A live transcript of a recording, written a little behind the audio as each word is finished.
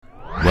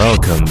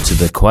Welcome to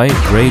the Quite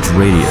Great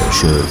Radio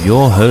Show with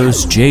your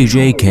host,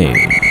 JJ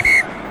Kane.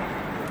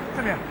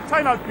 Come here,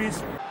 time out, please.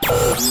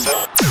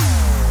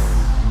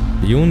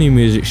 The all-new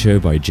music show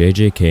by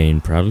JJ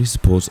Kane proudly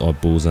supports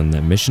oddballs and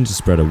their mission to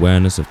spread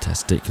awareness of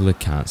testicular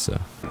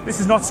cancer. This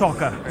is not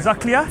soccer, is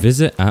that clear?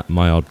 Visit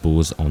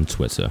 @myoddballs on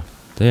Twitter.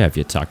 They have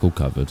your tackle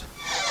covered.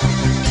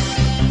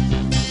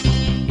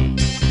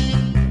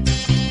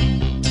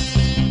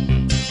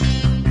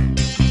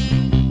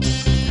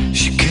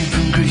 She came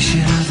from Greece, she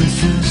had a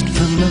thirst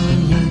for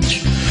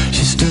knowledge.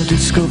 She studied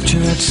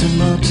sculpture at St.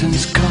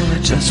 Martin's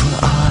College, that's where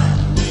I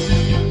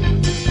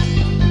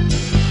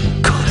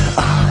caught her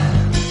eye.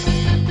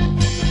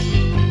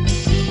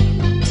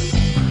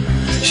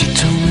 She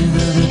told me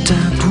that her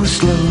dad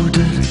was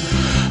loaded.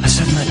 I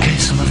said, in that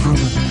case I'll have rum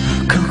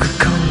and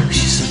Coca-Cola.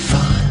 She said,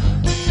 fine.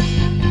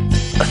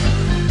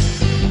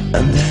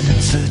 And then in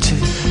 30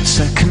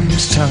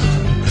 seconds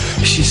time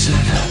she said,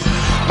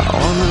 I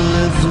wanna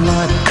live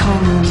like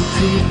common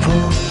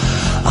people.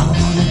 I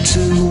wanna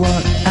do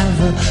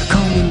whatever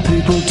common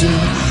people do.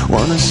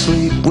 Wanna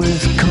sleep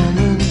with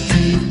common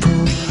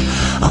people.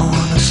 I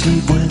wanna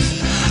sleep with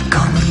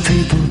common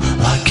people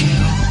like you.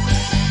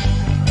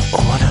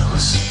 What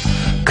else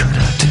could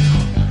I do?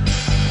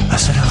 I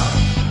said,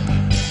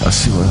 I'll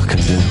see what I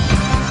can do.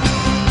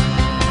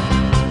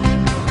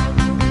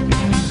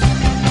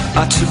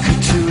 I took her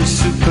to a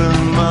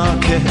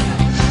supermarket.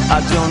 I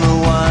don't know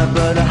why,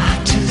 but I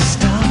had to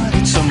start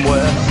it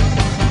somewhere.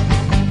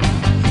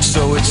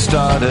 So it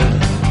started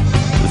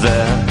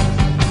there.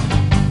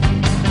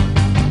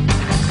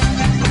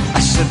 I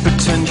said,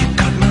 pretend you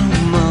got no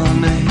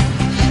money.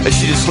 And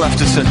she just laughed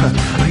and said,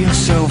 oh, you're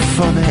so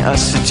funny. I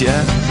said,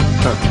 yeah.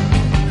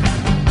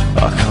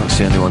 I can't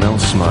see anyone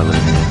else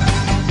smiling here.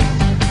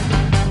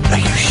 Are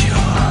you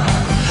sure?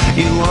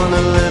 You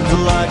wanna live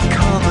like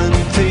common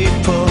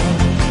people.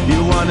 You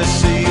wanna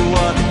see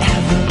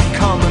whatever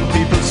common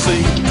people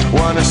see.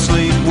 Wanna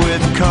sleep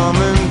with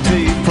common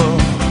people.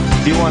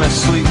 You wanna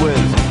sleep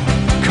with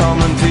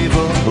common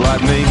people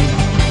like me.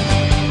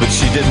 But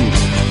she didn't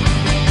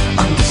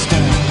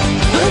understand.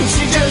 And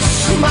she just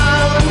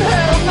smiled and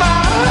held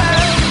my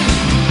hand.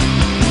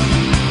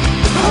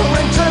 I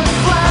went and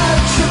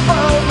flashed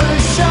above the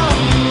shop.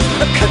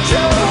 Cut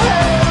your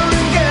hair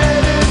and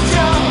get it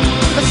done.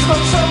 I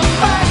smoke some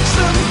facts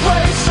and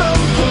play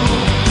some pool.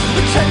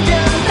 Pretend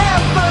you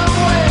never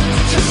went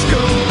to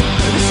school.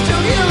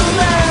 Still you'll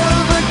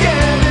never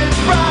get it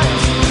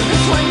right.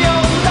 It's when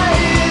you're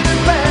laid in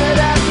bed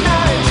at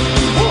night,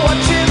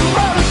 watching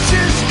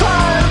roaches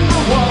climb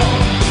the wall.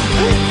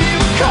 If you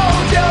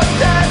called your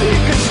dad, he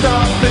could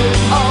stop it.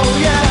 Oh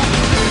yeah.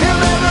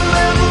 You'll never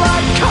live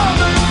like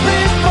common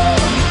people.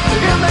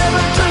 You'll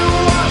never do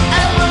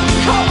whatever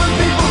common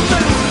people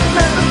do.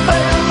 Never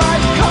fail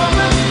like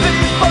common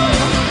people.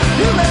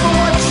 You'll never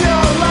watch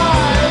your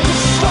lives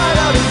slide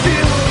out of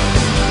view.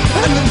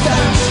 And then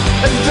dance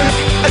and drink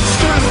and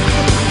screw,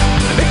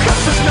 because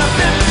there's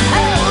nothing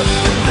else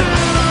to do.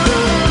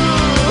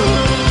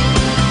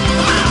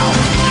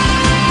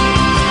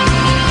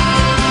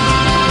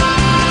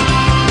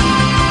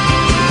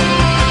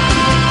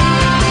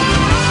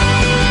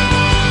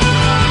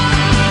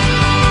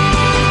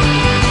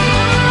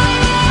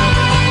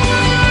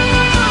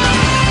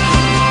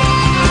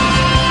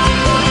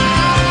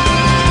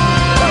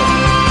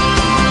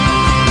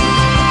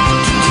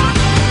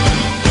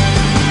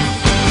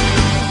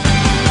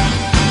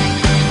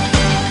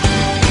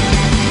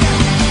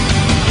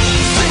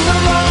 Sing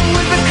along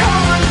with the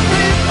common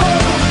people.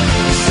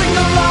 Sing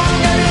along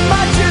and it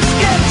might just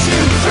get you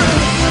through.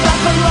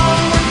 Laugh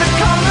along with the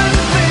common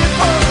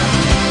people.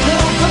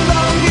 Laugh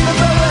along even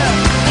though they're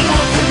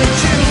laughing at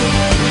you.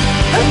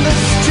 And the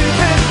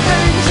stupid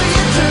things that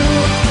you do,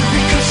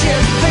 because you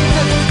think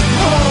that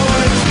all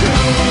is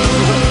cool.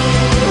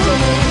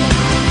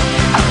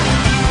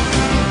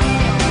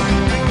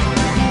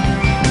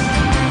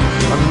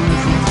 I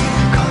live with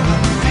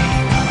common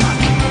people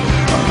like you.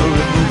 I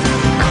live with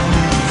common people like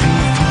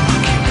you.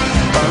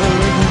 I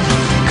live with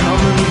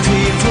common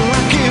people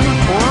like you.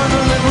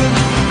 Wanna live with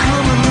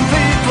common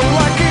people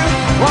like you.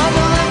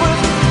 Wanna live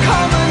with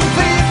common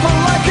people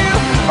like you.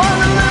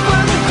 Wanna live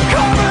with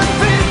common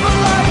people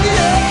like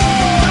you.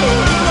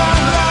 La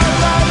la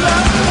la la.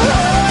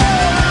 La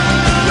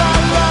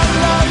la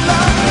la la.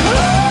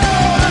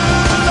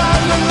 La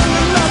la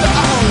la la.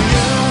 Oh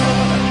yeah.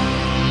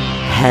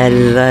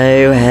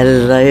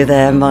 Hello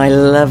there, my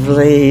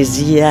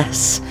lovelies.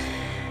 Yes,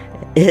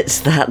 it's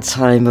that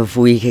time of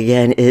week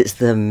again. It's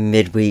the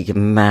Midweek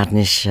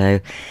Madness Show.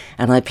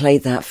 And I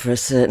played that for a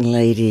certain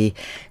lady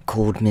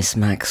called Miss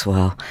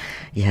Maxwell.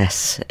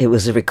 Yes, it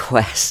was a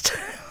request.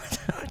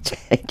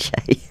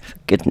 JJ, for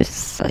goodness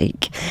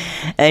sake.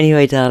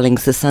 Anyway,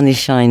 darlings, the sun is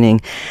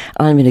shining.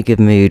 I'm in a good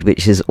mood,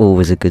 which is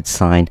always a good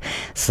sign.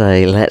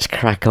 So let's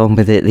crack on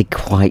with it. The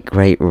Quite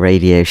Great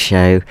Radio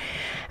Show.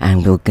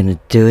 And we're going to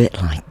do it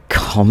like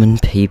common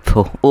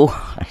people.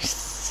 Oh, I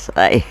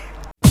say.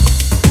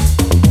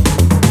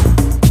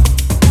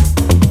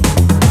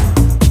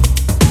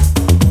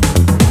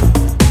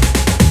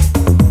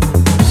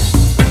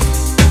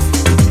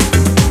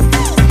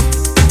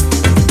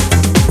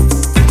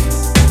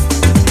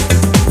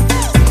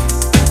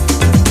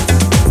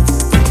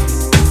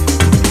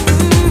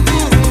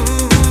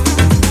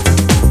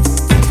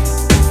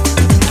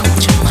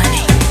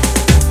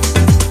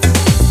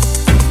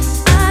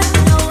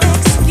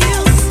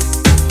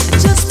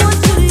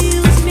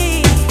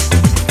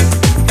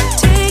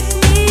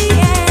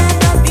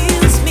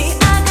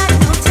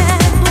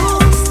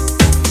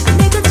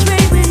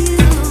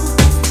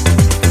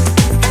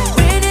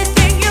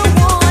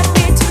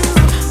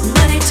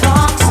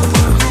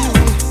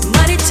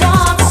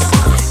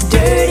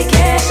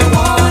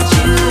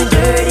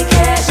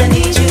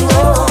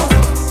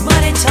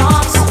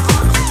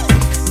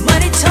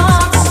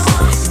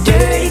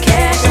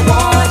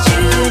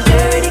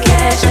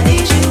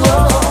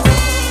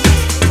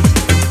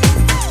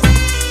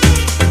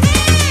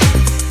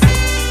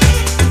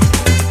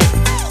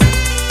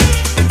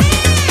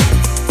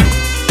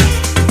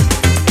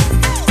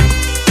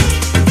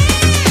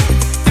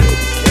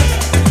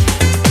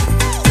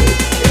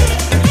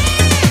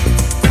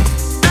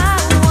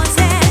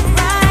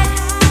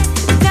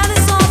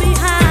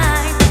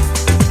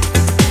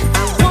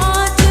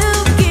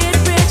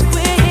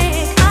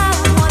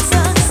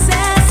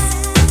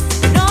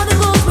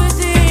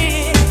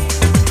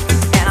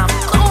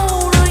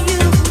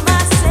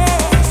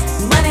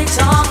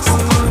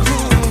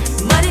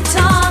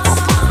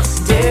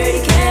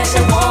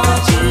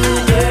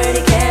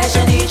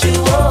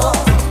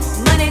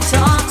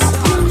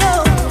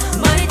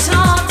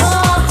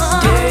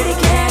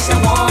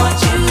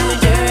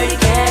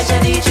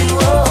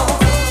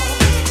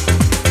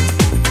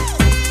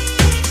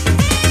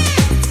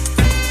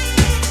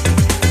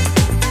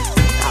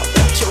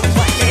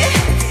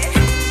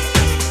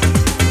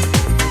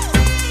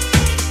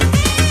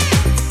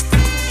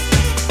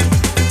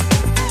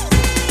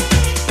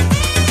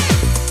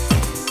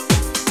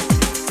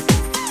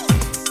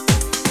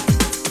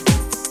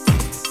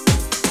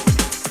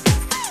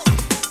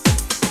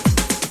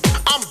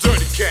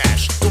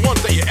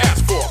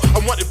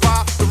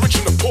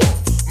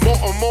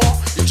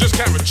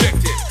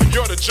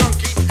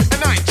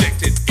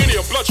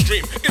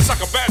 bloodstream. It's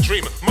like a bad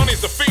dream. Money's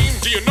the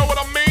fiend. Do you know what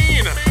I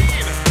mean?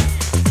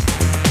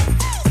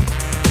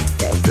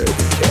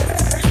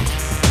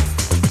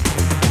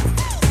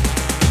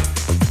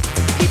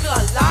 People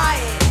are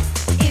lying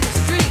in the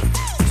street,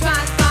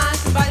 trying to find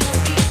somebody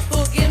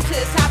who'll get them to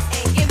the top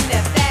and give them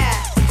that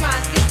fast.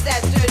 Trying to get to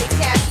that dirty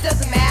cash, it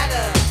doesn't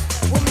matter.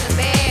 Woman or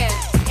man,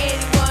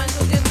 anyone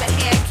who'll give them a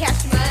hand,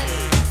 cash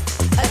money,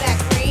 or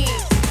that green,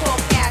 cold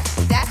cash,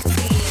 that's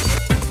clean.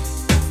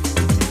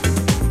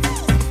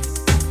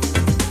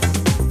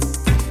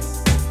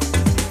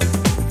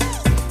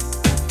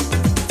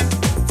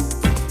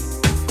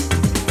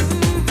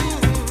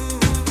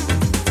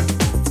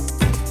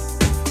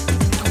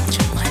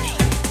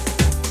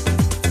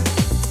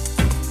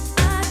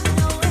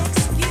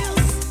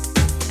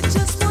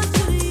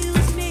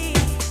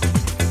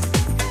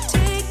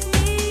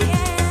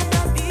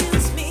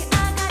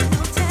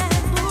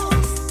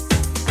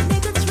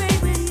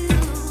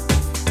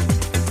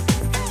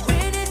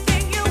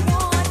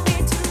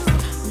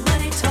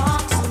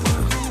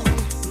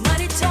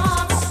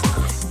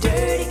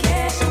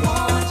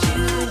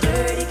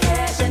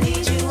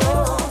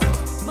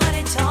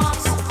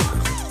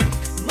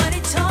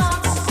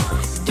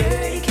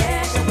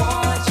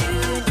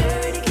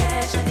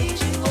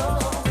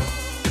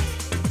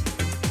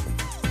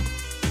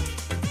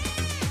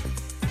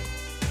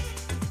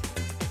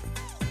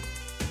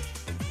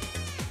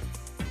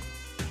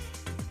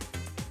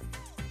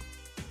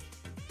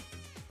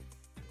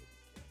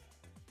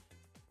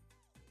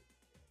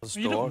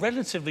 You look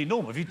relatively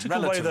normal. If you took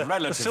away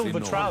the silver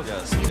normal,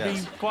 trousers, yes, you'd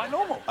be quite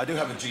normal. I do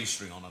have a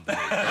G-string on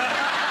underneath.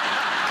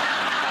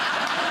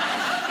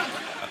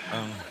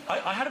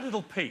 I had a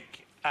little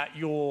peek at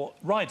your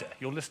rider,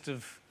 your list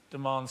of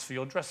demands for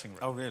your dressing room.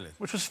 Oh, really?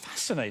 Which was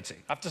fascinating.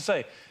 I have to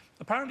say,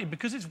 apparently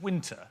because it's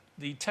winter,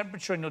 the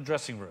temperature in your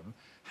dressing room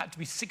had to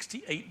be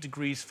 68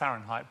 degrees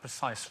Fahrenheit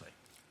precisely.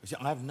 See,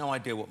 I have no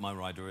idea what my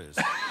rider is.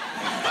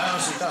 I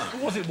honestly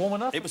don't. Was it warm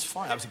enough? It was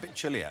fine. I was a bit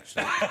chilly,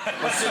 actually.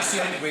 Well,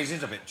 68 degrees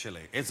is a bit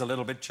chilly. It's a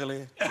little bit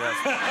chilly. Yes.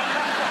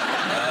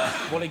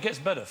 Well, it gets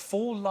better.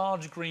 4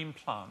 large green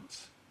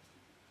plants.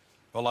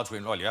 Well, large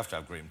green... Well, you have to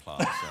have green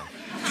plants, so...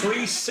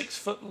 3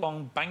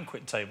 6-foot-long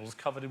banquet tables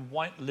covered in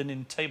white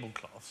linen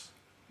tablecloths.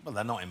 Well,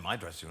 they're not in my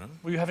dressing room.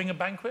 Were you having a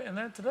banquet in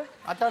there today?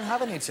 I don't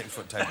have any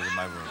 6-foot tables in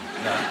my room.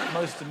 No.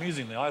 Most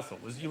amusingly, I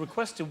thought, was you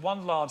requested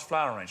 1 large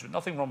flower arrangement.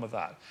 Nothing wrong with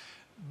that.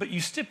 But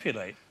you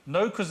stipulate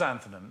no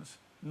chrysanthemums,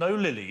 no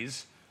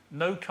lilies,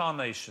 no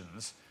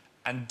carnations,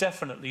 and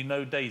definitely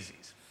no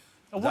daisies.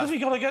 And what have you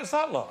got against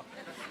that lot?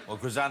 Well,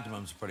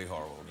 chrysanthemums are pretty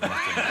horrible. You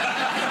have to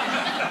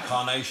admit.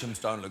 Carnations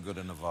don't look good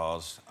in a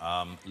vase.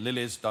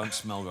 Lilies don't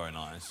smell very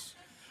nice.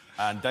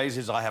 And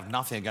daisies, I have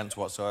nothing against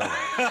whatsoever.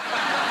 Houses,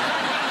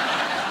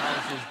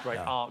 great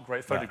art,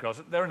 great photographs.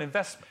 Yeah. They're an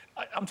investment.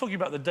 I'm talking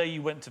about the day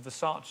you went to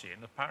Versace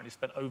and apparently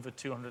spent over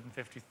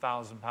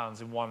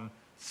 £250,000 in one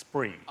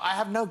spree. I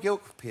have no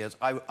guilt, Piers.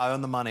 I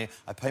earn the money.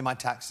 I pay my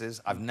taxes.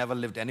 I've never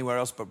lived anywhere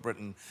else but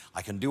Britain.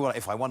 I can do what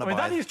if I want to buy.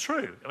 That is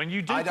true. I mean,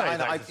 you do pay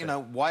taxes. You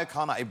know, why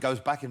can't I? It goes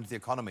back into the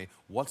economy.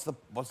 What's the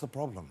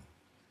problem?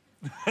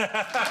 What is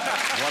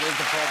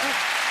the problem?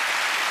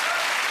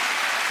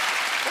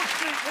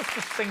 What's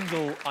the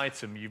single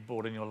item you've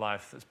bought in your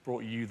life that's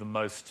brought you the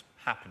most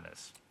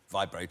happiness?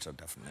 Vibrator,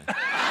 definitely.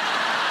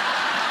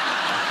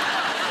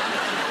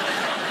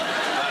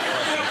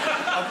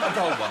 A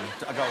gold one.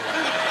 I'm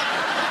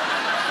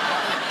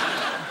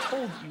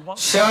told you want...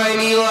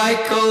 Shiny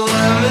like a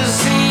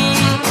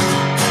limousine.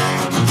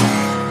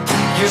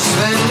 You're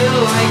spending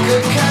like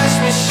a cash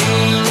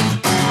machine.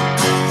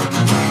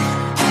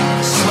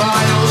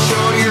 Smile,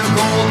 show your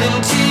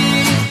golden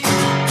teeth.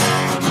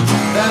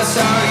 That's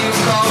how you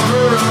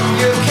cover up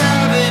your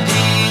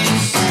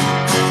cavities.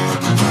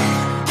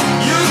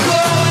 You're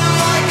glowing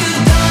like a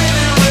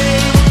diamond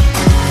ring.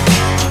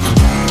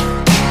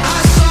 I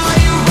saw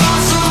you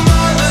bought some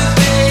other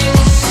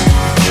things.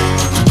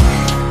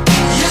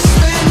 You're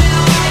spending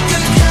like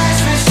a cash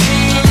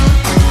machine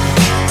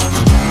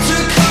to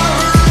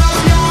cover up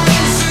your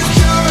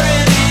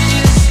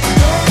insecurities.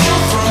 No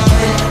front,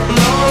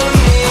 no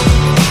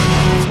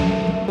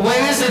need.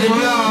 When is it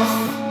enough?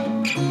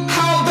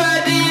 How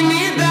bad do you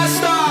need that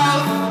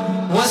stuff?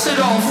 What's it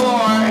all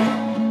for?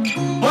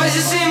 Why does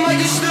it seem like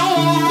you still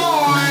want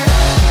more?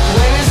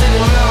 When is it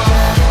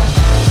enough?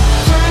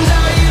 Turns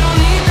out you don't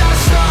need that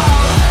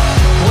stuff.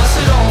 What's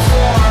it all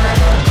for?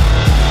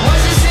 Why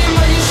does it seem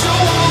like you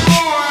still want more?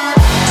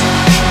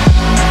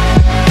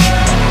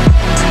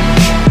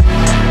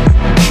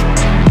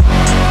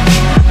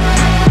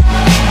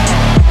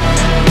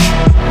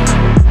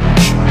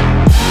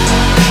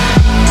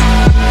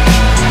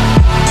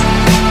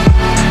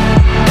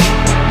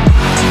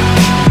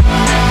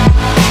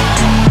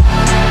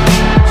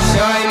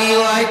 Shiny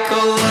like a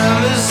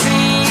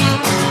limousine.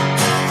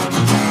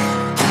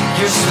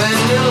 You're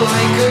spending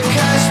like a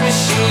cash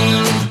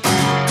machine.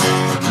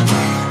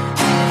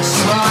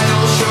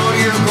 Smile, show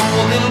your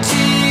golden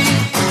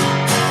teeth.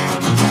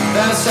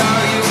 That's how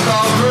you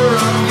cover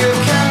up your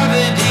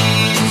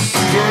cavities.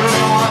 You're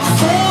not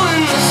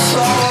fooling us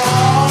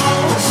all.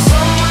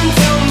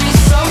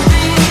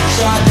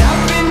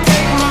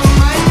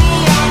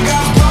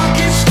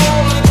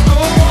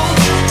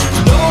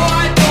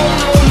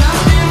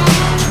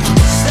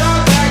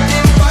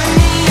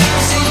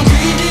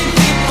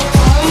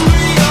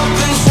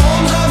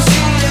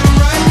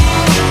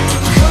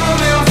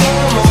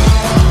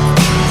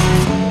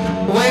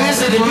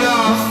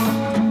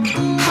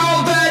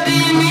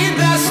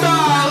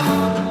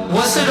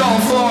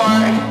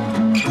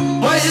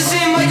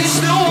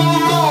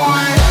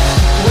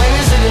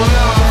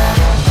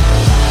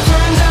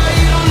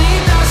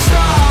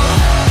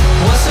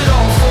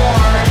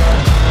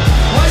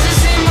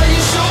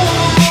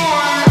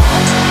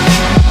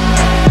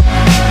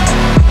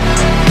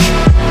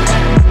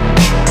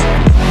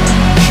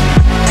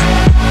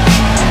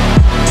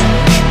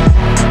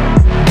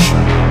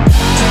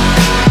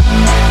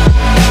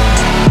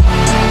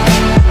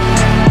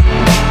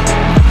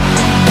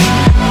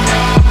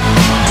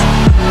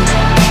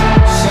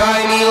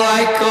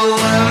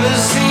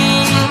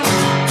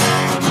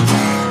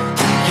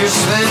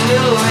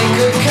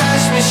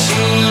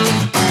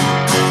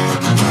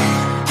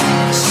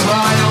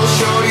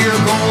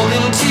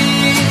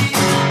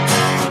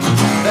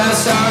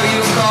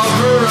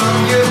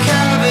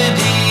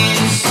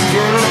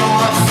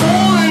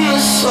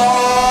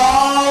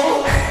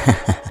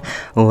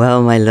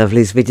 Well, my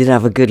lovelies, we did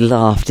have a good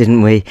laugh,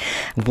 didn't we?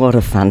 What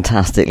a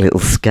fantastic little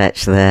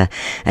sketch there.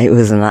 It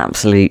was an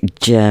absolute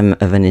gem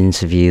of an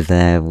interview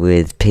there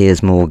with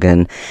Piers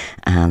Morgan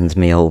and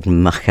me old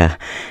mucker,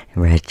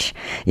 Reg.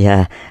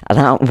 Yeah,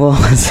 that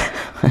was...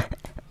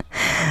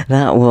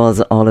 That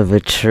was Oliver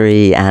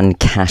Tree and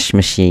Cash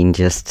Machine,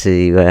 just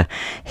to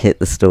hit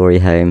the story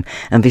home.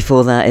 And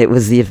before that, it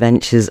was the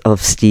adventures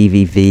of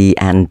Stevie V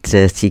and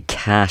Dirty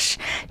Cash.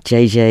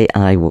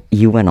 JJ,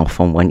 you went off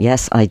on one.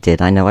 Yes, I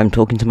did. I know I'm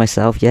talking to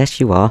myself.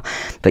 Yes, you are.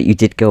 But you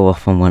did go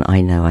off on one.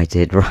 I know I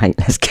did. Right,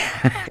 let's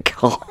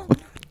get on.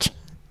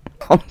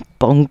 I'm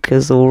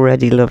bonkers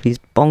already, lovelies.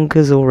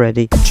 Bonkers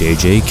already.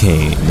 JJ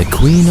Kane, the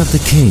Queen of the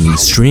Kings,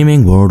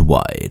 streaming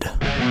worldwide.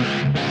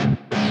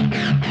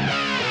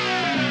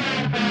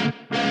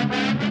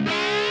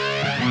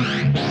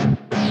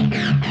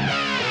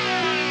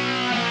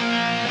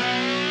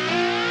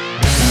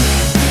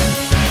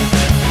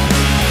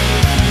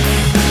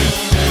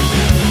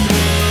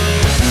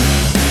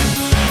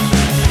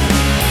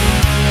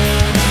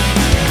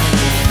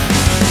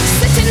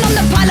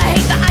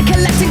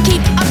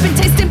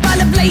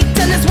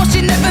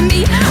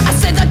 I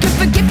said I could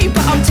forgive you,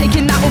 but I'm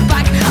taking that all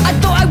back. I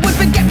thought I would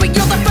forget, but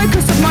you're the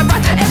focus of my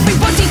wrath.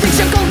 Everybody thinks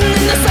you're golden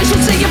in the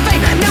social sea of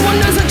fame. No one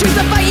knows the truth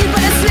about you,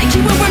 but a snake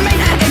you will remain.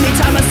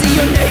 Anytime I see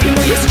your name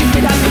or your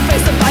stupid happy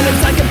face, the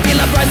violence I can feel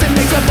uprising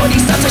makes my body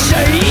start to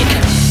shake.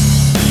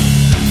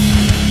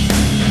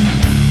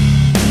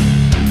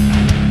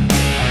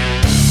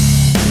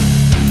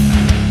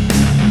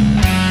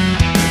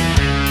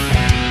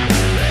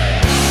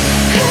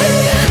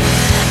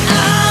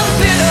 I'm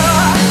bitter,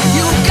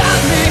 you got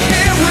me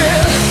here with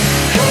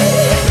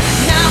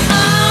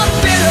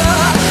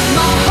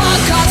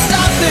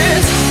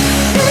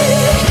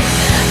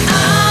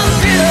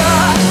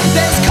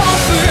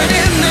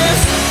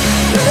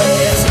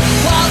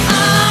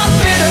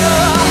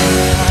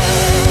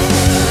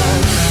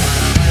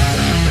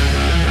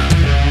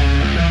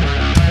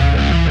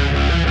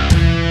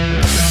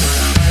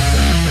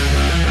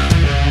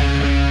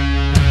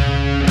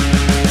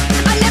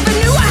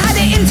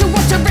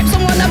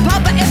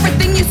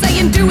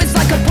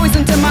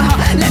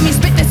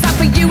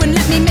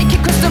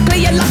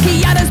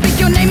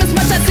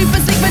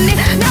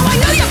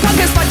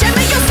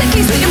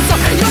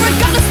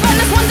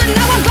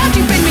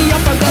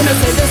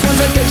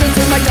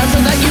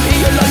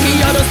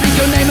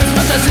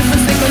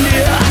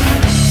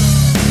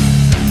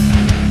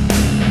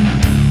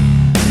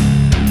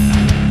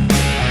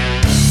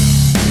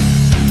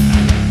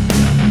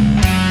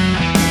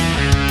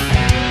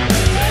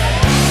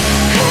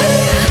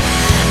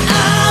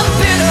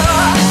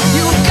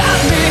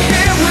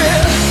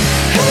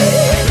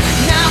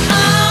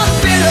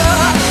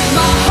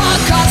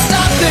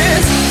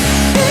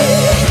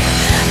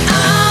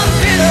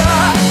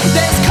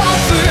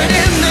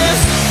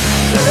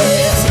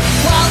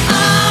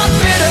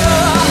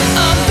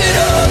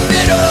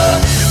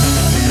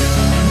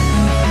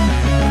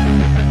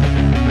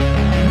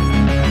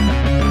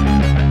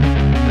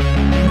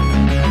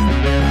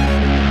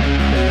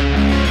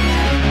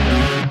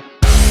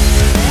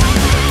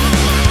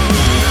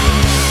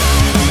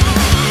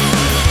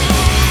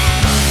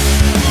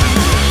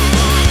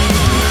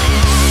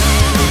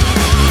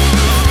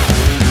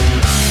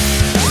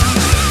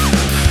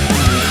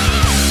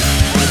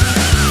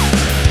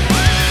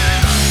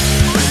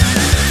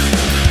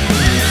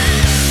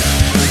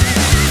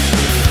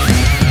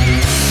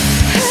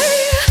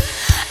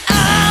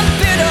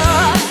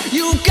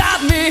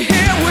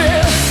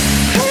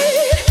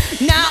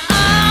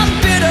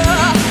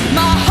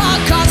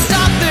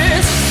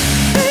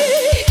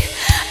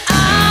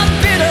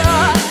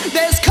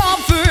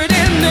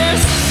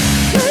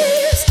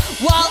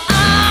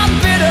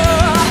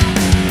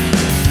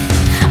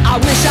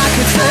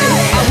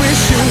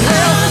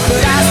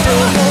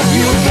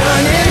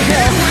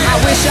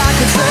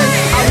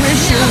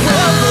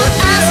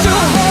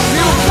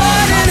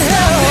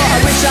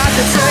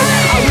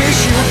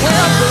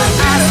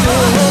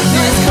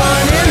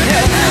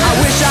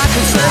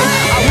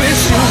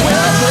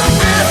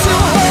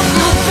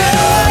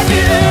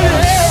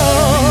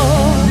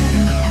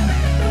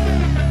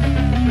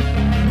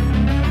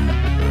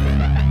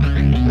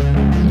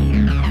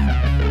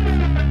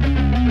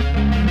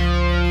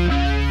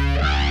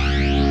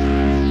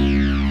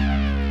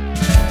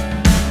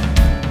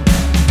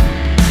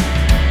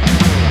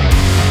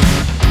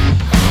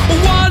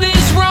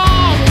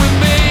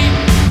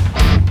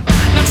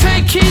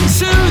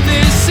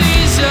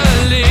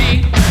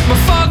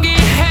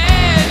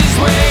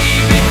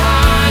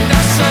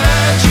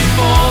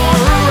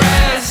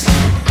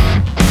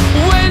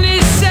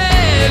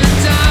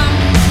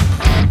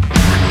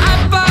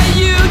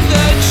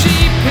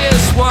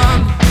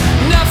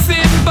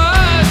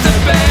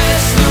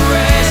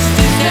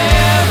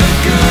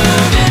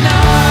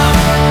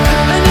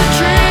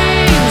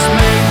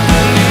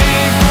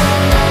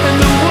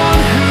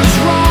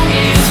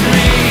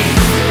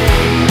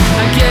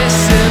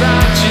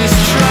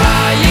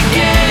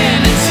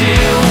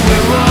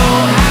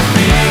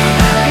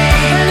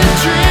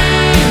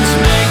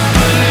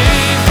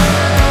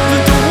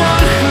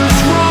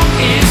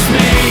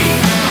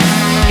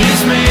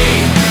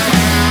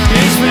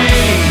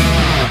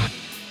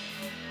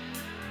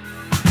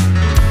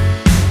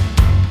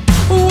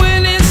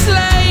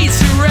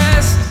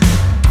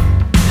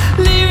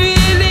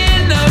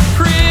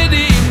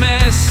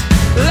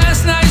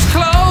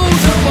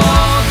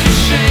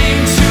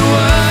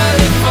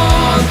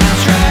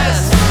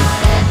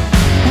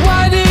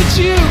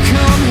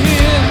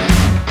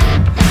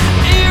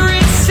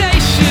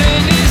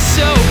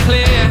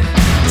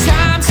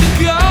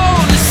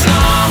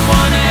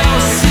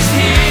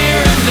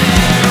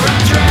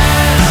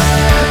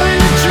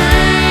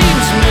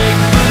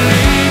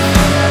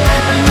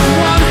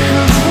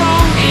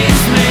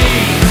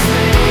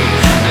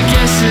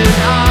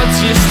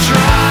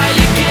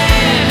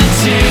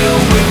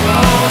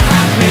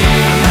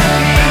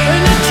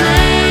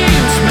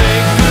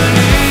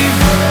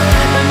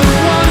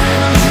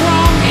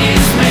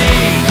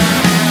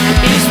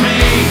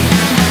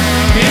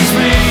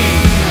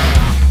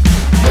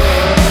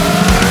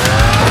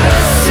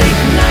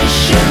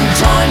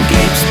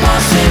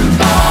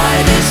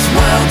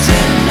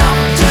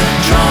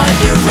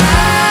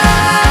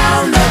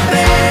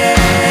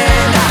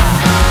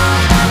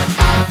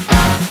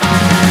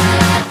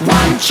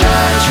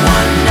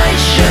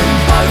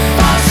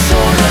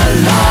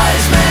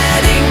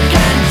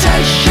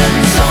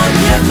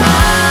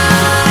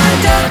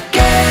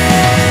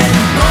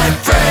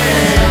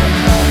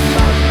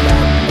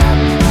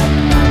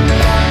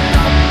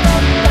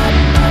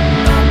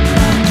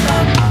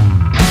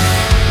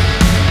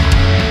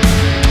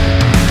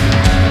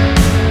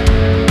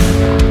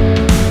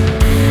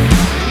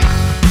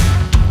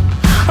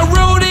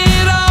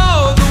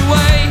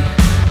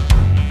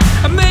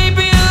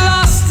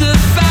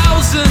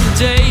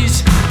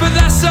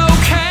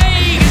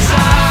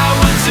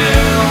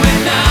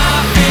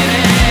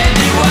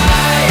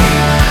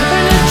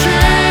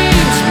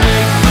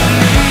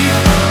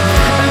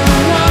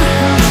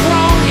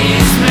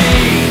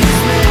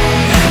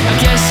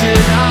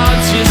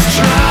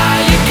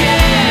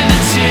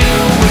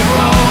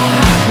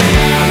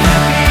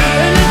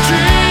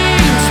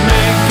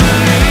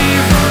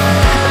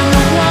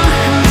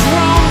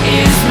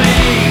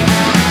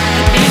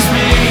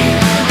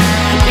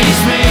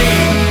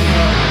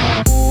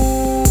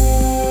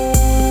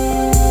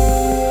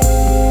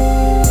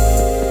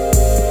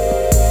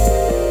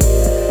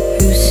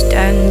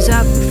stands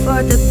up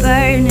for the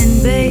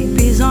burning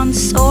babies on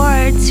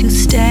swords? Who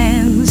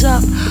stands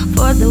up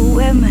for the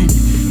women?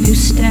 Who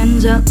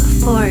stands up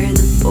for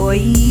the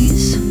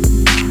boys?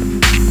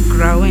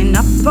 Growing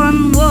up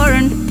on war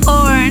and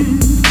porn.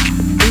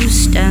 Who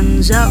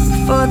stands up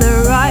for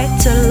the right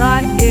to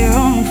light your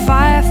own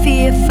fire?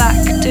 Fear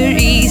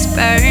factories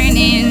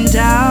burning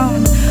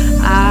down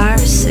our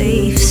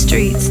safe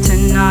streets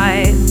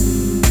tonight.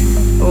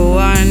 Oh,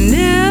 I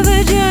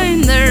never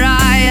joined the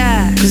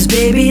riot, 'cause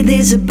baby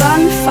there's a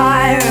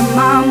bonfire in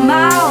my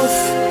mouth.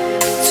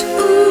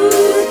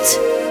 Toot,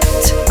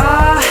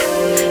 ah,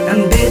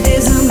 and baby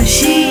there's a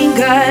machine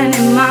gun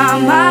in my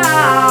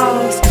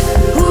mouth.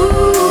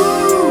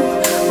 Ooh,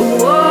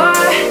 war,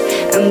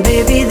 and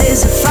baby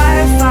there's a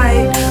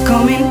firefight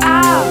coming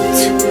out.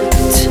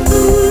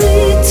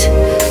 Toot,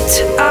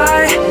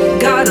 I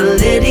gotta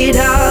let it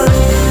out,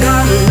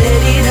 gotta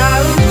let it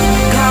out,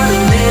 gotta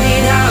let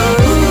it out.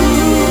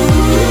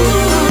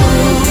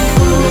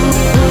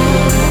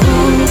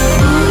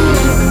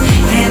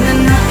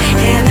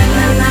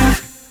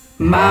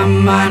 My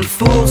mind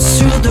falls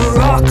through the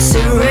rocks,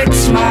 it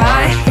wrecks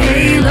my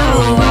halo.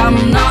 I'm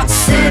not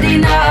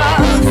setting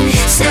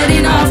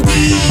off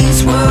these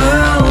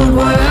world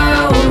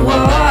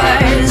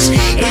wars.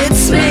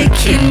 It's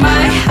making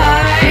my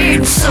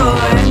heart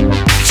sore.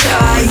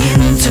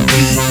 Trying to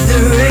beat the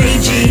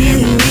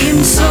raging beam,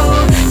 so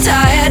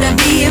tired of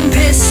being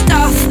pissed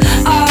off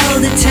all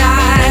the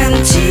time.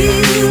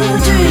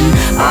 Children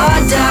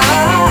are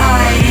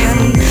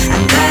dying,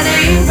 and that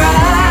ain't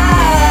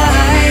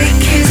right.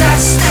 'Cause I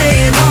stay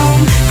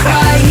home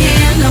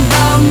crying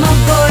about my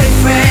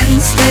boyfriend.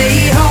 Stay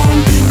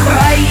home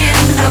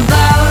crying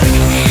about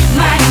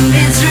my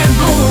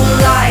miserable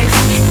life.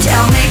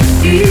 Tell me,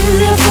 who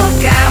the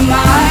fuck am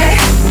I?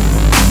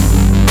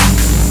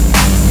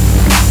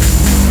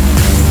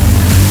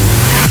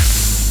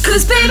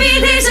 'Cause baby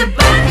there's a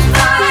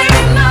bonfire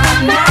in my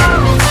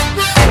mouth.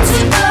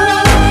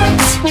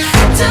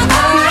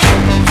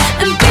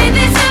 And baby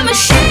there's a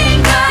machine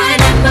gun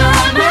in my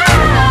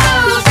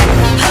mouth.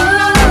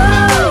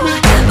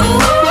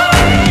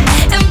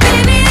 And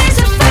baby there's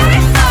a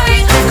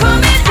firefight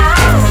coming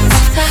out.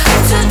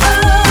 I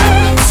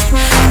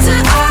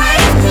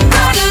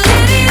gotta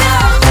let it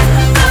out,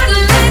 gotta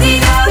let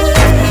it out,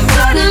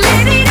 gotta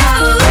let it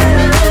out.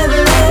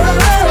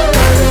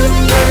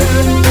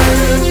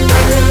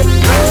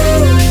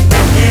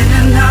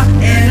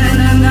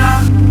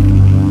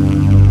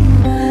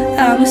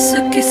 I'm a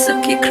sucky,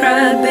 sucky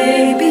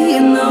crybaby,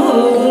 and the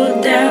whole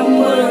damn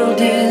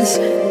world is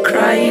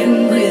crying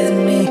with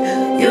me.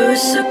 You're a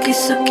sucky,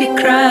 sucky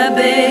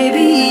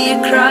crybaby,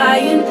 you're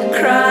crying,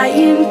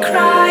 crying,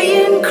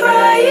 crying,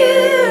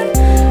 crying.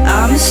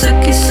 I'm a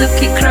sucky,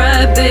 sucky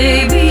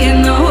crybaby,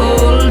 and the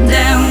whole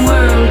damn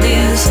world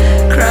is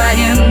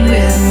crying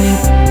with me.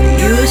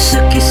 You're a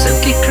sucky,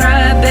 sucky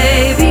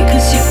crybaby,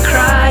 'cause you're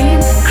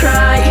crying,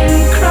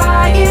 crying,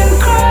 crying,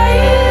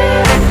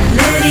 crying.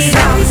 Let it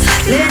out,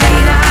 let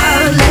it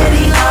out, let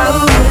it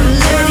out,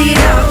 let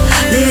it out,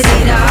 let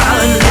it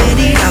out,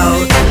 let it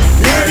out,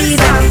 let it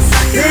out,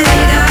 let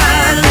it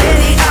out, let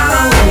it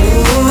out.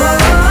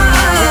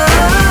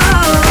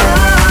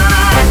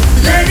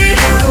 Let it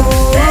out,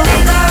 let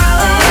it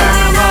out,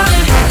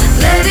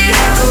 let it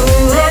out,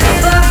 let it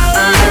out,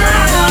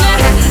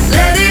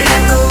 let it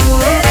go,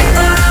 let it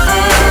go,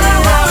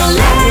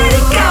 let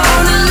it go,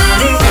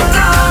 let it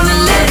go,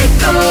 let it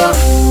go.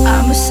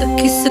 I'm a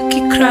sucky,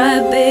 sucky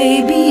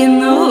crybaby, and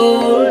the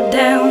whole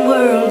damn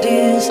world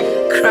is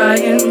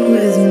crying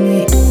with me.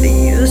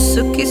 You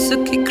sucky,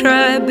 sucky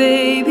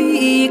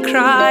crybaby,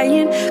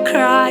 crying,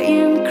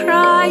 crying,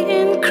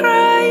 crying,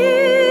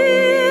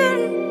 crying.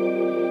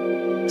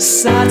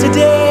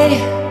 Saturday,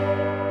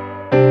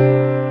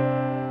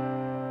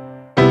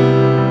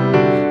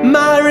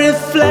 my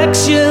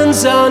reflections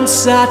on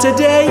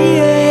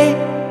Saturday,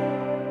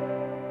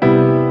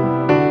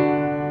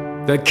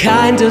 the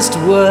kindest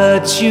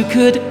words you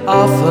could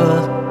offer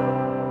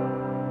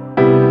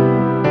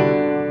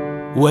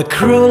were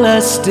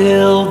crueler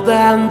still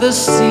than the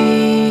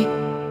sea.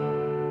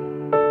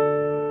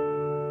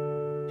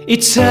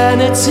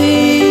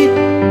 Eternity,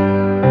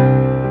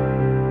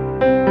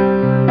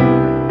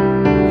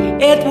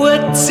 it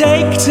would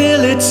take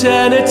till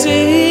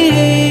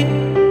eternity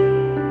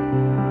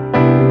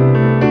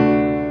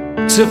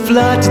to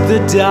flood the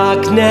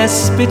darkness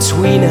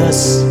between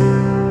us.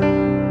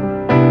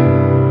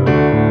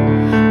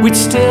 We'd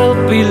still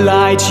be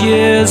light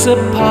years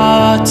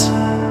apart.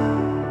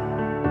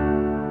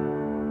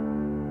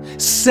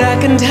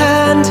 Second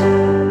hand,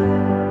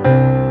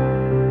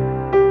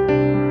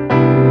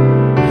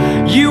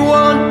 you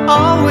won't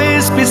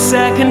always be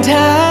second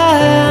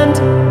hand.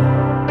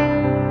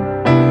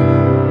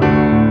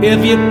 If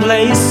you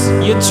place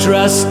your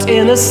trust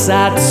in a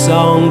sad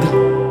song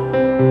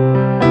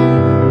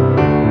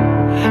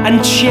and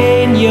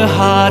chain your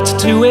heart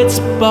to its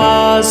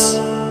bars,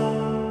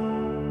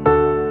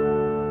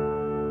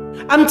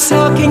 I'm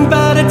talking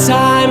about a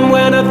time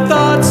when I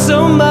thought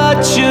so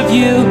much of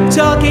you.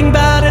 Talking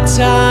about a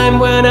time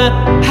when when I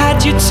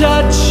had your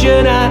touch,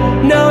 and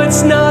I know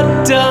it's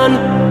not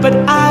done, but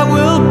I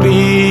will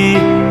be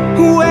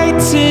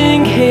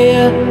waiting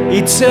here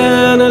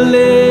eternally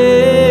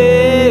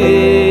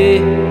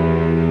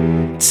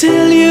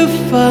till you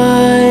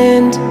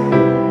find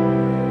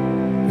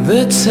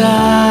the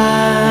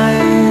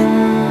time.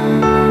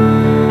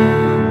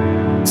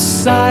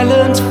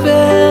 Silent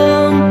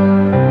film,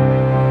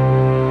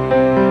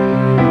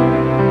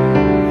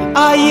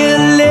 are you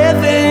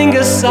living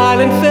a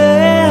silent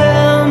film?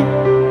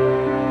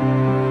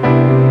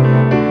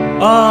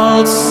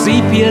 All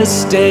sepia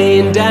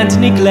stained and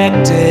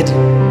neglected.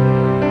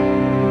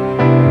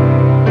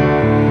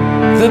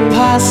 The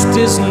past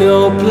is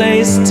no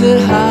place to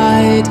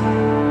hide.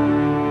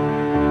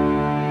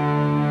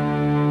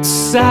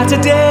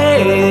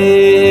 Saturday,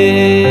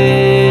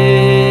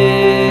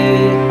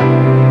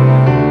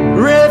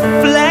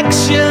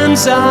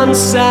 reflections on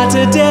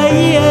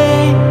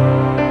Saturday.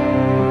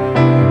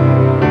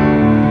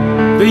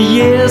 The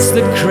years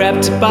that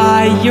crept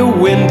by your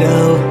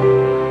window,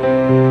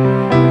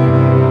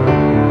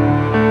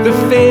 the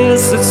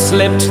fears that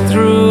slipped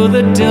through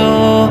the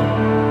door.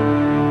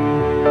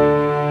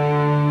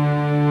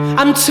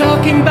 I'm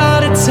talking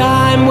about a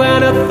time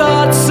when I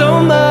thought so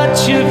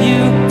much of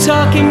you.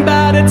 Talking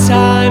about a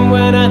time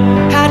when I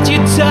had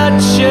your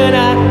touch, and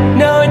I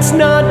know it's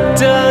not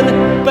done,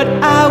 but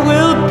I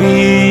will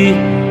be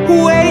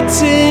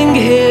waiting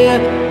here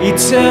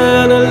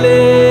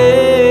eternally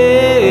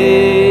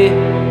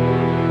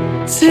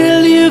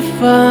till you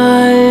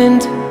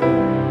find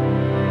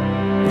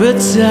the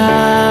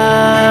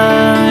time.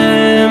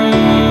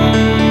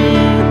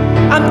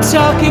 I'm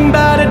talking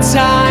about a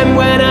time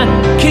when I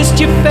kissed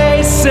your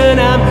face, and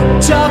I'm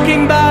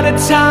talking about a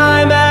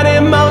time and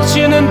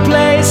emotion and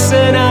place,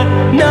 and I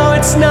know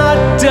it's not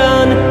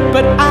done,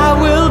 but I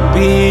will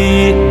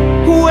be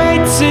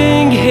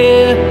waiting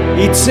here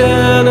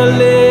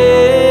eternally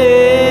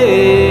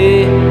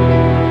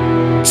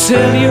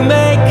till you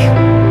make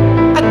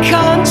a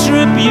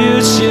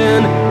contribution,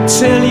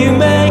 till you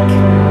make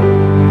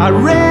a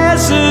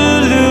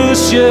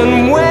resolution,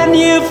 when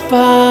you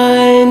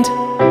find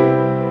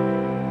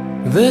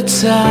the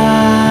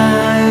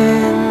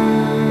time.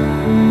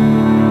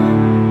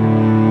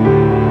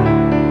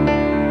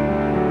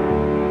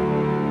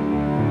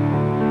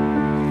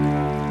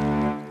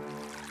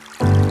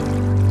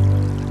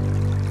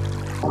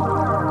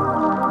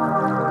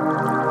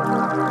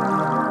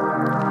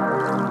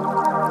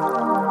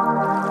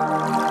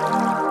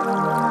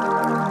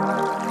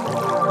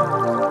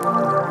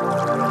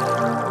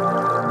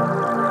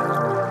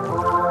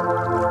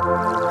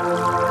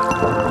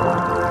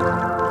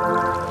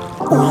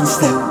 One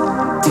step,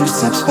 two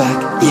steps back,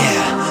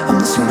 yeah, I'm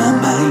losing my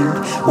mind.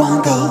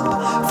 One gulp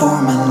for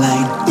my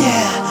line,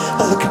 yeah,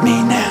 but look at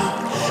me now,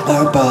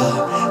 our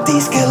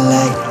bodies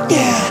collide,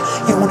 yeah.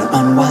 You wanna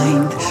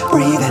unwind,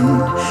 breathe in,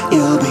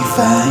 you'll be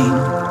fine.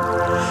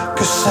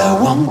 Cause I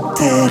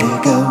wanted to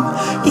go,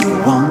 you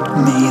want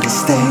me to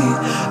stay.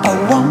 I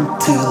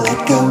want to let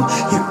go,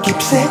 you keep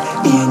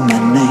saying my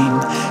name.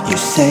 You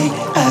say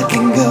I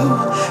can go,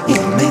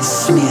 you miss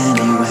me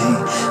anyway.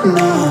 No,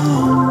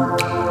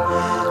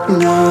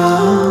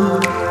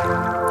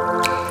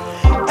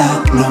 I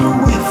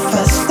know if I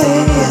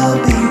stay I'll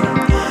be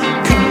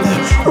come the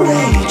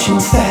rage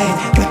inside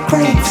that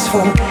craves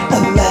for a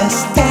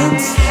last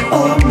dance.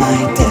 All my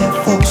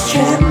devils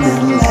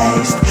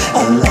channelized,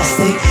 unless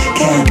they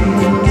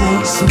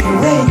canonize me,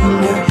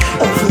 rainer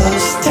of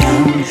lost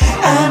town.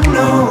 I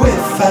know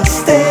if I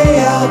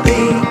stay I'll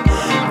be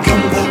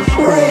come the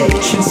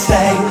rage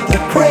inside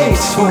that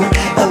craves for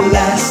a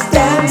last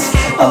dance.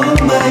 All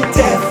my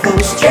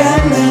devils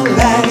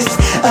channelized,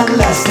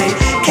 unless they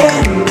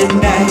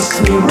canonize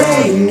me,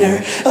 rainer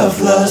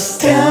of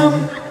lost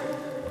town.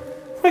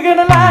 We're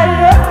gonna light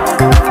it up.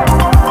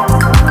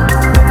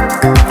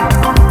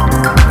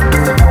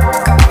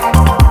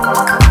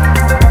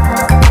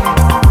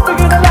 We're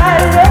gonna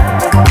light it up.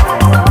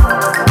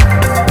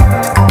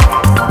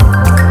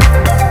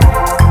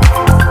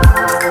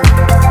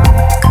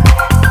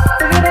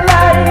 We're gonna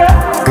light it up.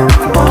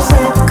 One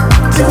step,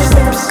 two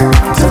steps to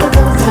the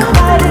come down.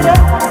 Light it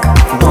up.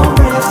 One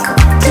breath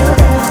till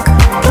death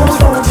comes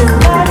forward to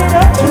light it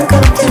up. To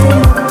come to you.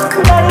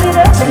 Light it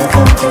up. To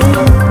come to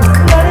you.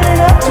 Light it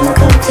up. To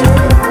come to you.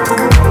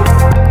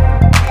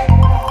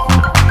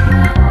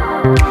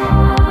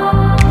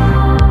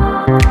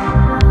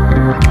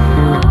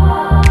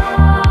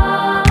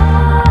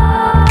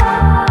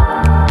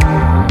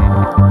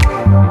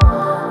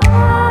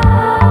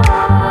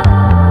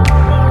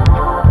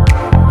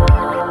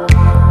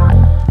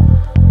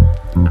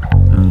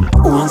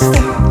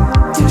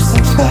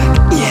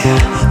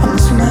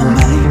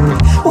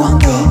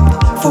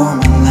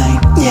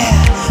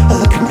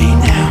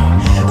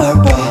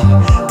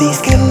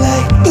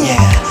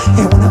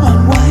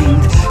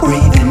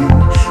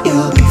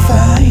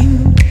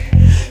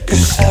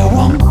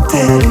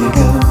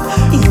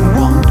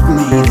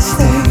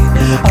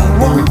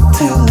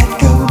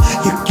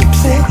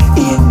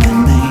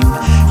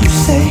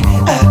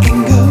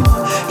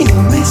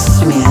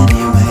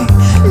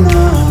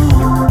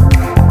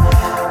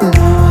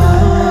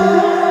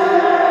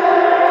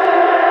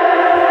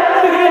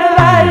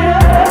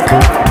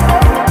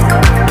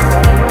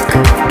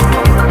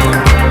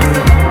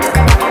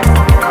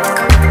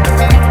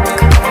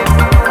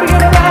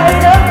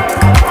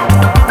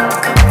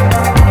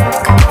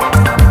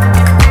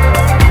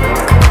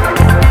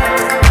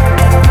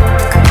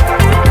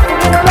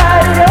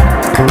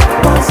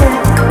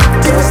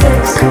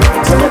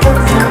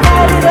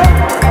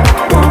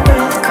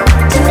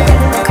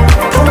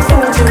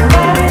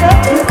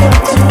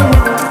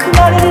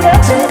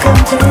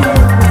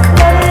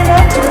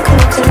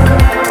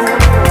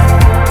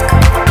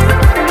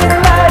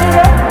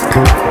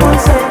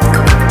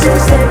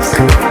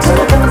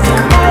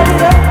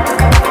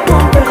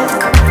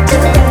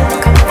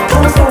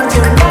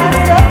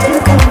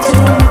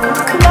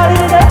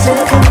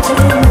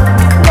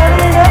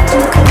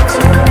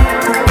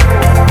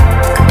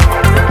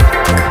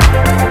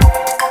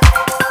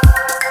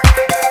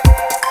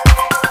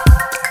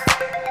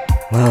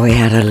 Well, we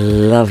had a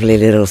lovely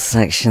little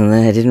section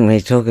there, didn't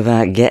we? Talk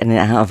about getting it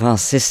out of our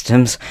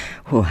systems.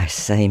 Oh, I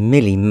say,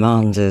 Millie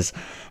Manders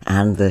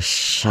and the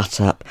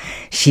Shut Up.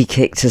 She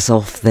kicked us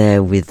off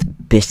there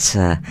with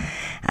Bitter.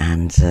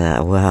 And,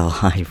 well,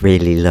 I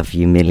really love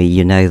you, Millie.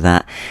 You know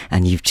that.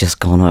 And you've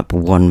just gone up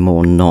one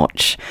more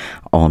notch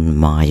on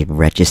my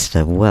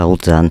register. Well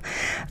done.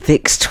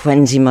 Vix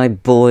 20, my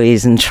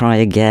boys, and Try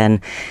Again.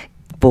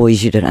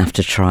 Boys, you don't have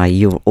to try,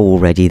 you're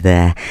already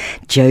there.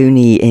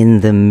 Joni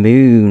in the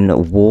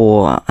Moon,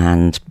 War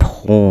and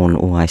Porn.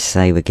 Oh, I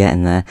say, we're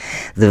getting there.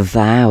 The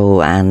Vow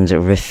and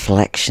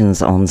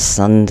Reflections on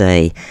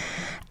Sunday.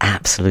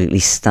 Absolutely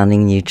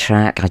stunning new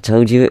track. I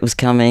told you it was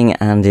coming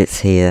and it's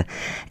here.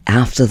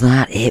 After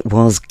that, it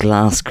was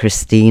Glass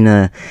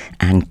Christina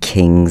and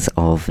Kings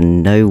of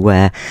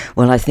Nowhere.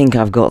 Well, I think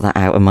I've got that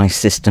out of my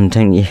system,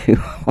 don't you?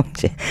 I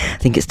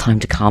think it's time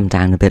to calm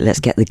down a bit. Let's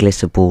get the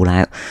glitter ball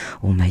out.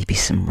 Or maybe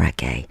some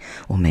reggae.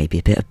 Or maybe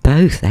a bit of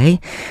both, eh?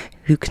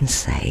 Who can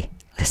say?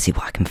 Let's see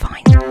what I can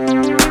find.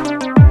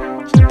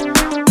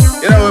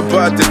 You know, we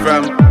party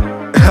from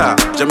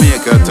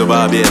Jamaica to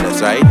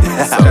Barbados, right?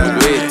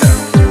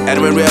 And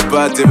when we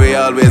party, we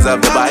always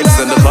have the vibes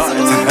and the bars.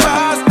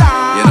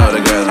 You know the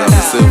girls are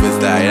the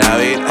superstar, you know what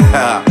I mean?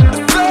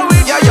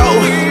 Yeah, yo,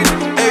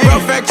 hey,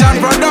 Perfection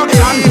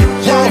Production,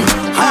 yo,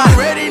 I'm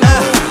ready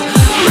now.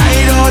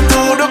 Ride out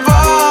to the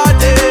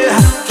party,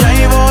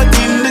 drive out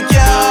in the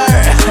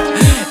car.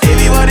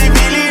 Everybody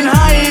feeling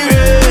high,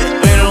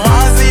 we don't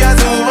want to see a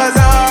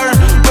superstar.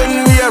 When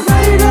we are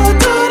ride out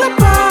to the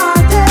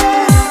party,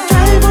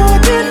 drive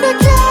out in the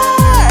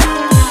car.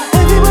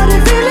 Everybody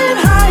feeling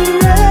high,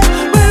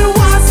 we don't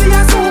want to see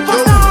a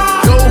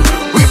superstar. Yo,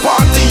 we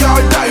party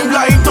all time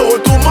like no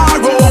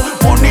tomorrow.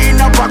 Money in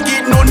a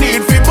pocket, no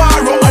need for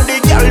borrow. And the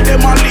girl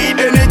them a lead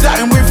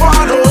anytime we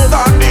follow.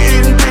 Start the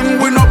engine,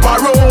 we no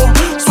borrow.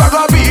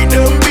 Swagger beat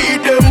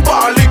them,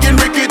 ball again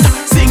wicked.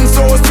 Sing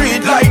so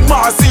sweet like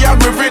Marcy and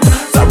Griffith.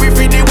 Sorry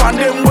for the one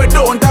them we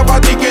don't have a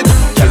ticket.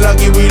 Girl a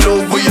give we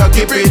love, we a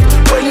keep it.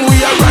 When we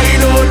a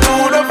ride out to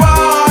the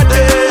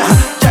party,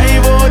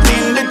 drive out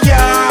in the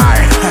car.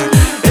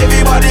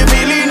 Everybody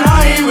feeling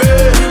high,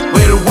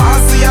 well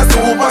want see a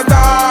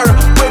superstar.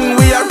 When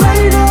we a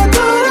ride out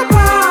to the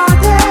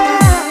party,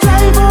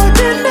 drive out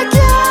in the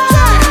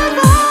car.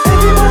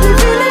 Everybody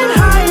feeling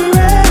high,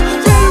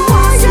 well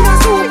want see a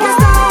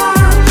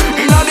superstar.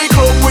 Inna the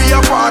club we a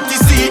party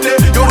scene,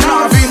 you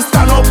not even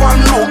stand up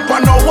and look for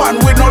no one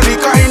with no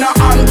liquor in a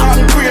hand.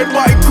 And crate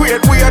by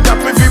crate we a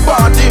tap if we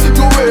party.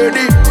 You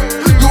ready?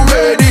 You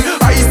ready?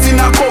 Ice in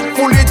a cup,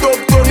 pull it up,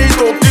 turn it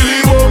up till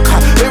it walk.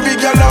 Every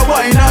girl a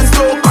wine and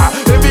stoke,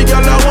 every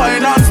girl a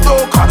wine and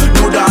stoke.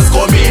 New dance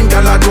come in,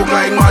 girl a look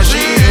like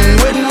machine.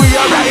 When we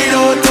a ride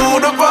out to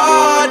the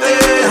party,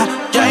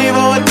 drive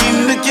out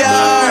in the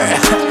car.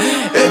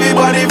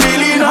 Everybody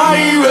feeling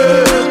high,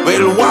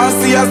 well want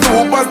see a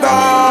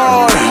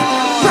superstar.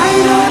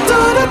 Ride out to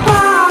the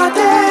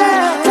party,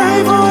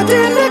 drive out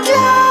in the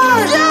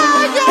car.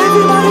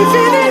 Everybody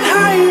feeling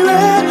high,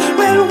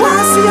 well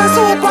want see a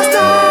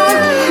superstar.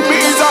 Me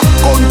is a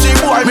country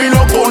boy, me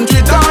no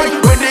country tie.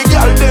 When the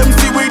girl them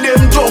see we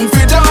them jump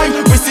fi die.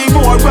 We see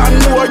more and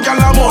more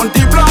girl a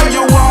multiply.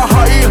 You are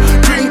high,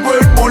 drink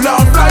Red Bull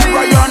and fly.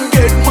 Ryan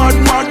get mad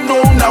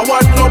now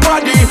what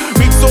nobody.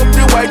 Mix up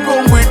the white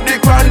rum with the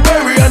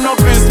cranberry. And no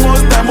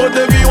Christmas time but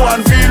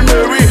everyone feel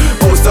merry.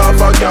 Post off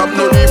a cap,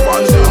 no the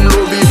fans them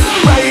love it.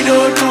 Ride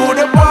out to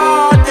the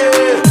party,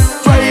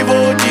 drive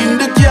out in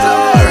the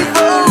car.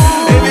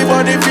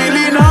 Everybody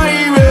feeling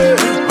high,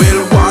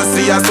 well want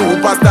see a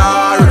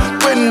superstar.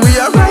 When we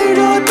are ride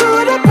out to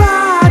the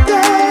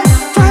party,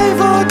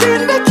 drive out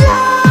in the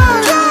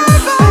car.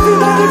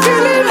 Everybody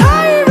feeling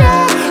high,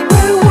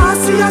 well want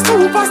see a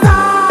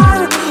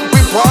superstar. We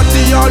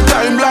party all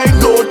time like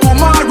no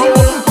tomorrow.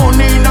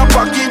 Money in a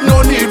pocket,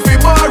 no need for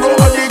borrow.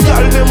 And the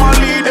girl them a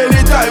lead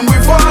anytime we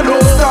follow.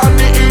 Start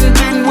the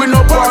engine, we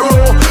no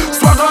borrow.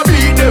 Swagger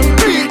beat them,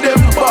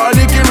 ball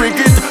again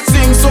wicked.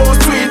 Sing so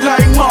sweet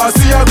like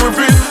Marcy and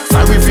Griffith.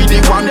 Sorry for the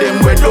one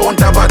them we don't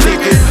have a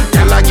ticket.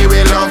 Girl a give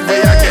it love, we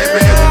a keep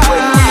it.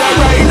 When we a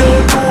ride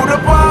out to the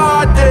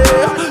party,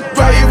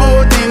 drive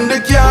out in the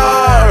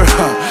car.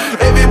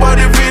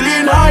 Everybody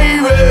feeling high,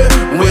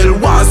 well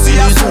want see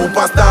a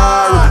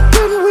superstar.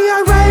 When we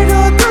a ride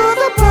out to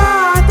the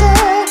party,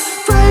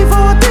 drive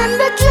out in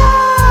the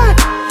car.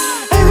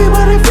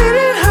 Everybody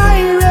feeling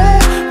high,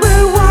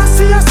 well want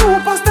see a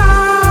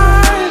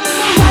superstar.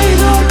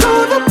 Ride out to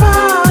the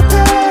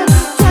party,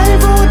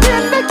 drive out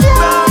in the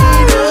car.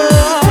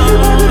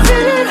 Everybody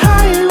feeling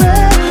high, well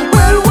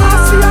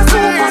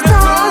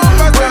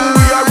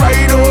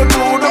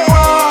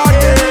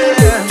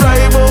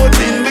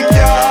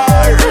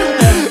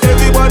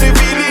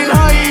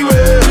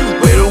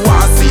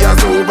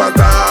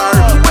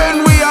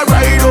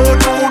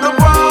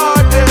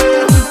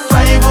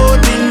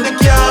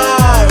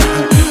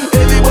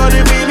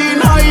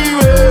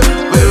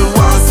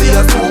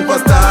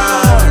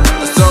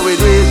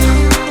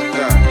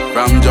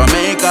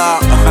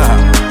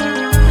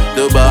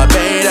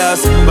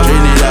Barbados,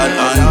 Trinidad,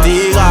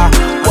 Antigua.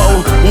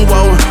 Wow,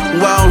 wow,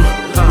 wow.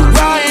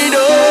 Ride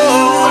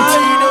out,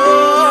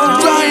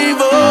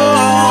 drive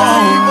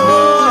on.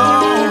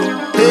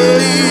 Hey,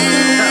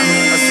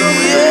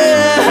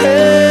 yeah.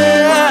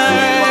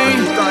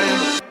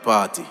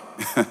 Party.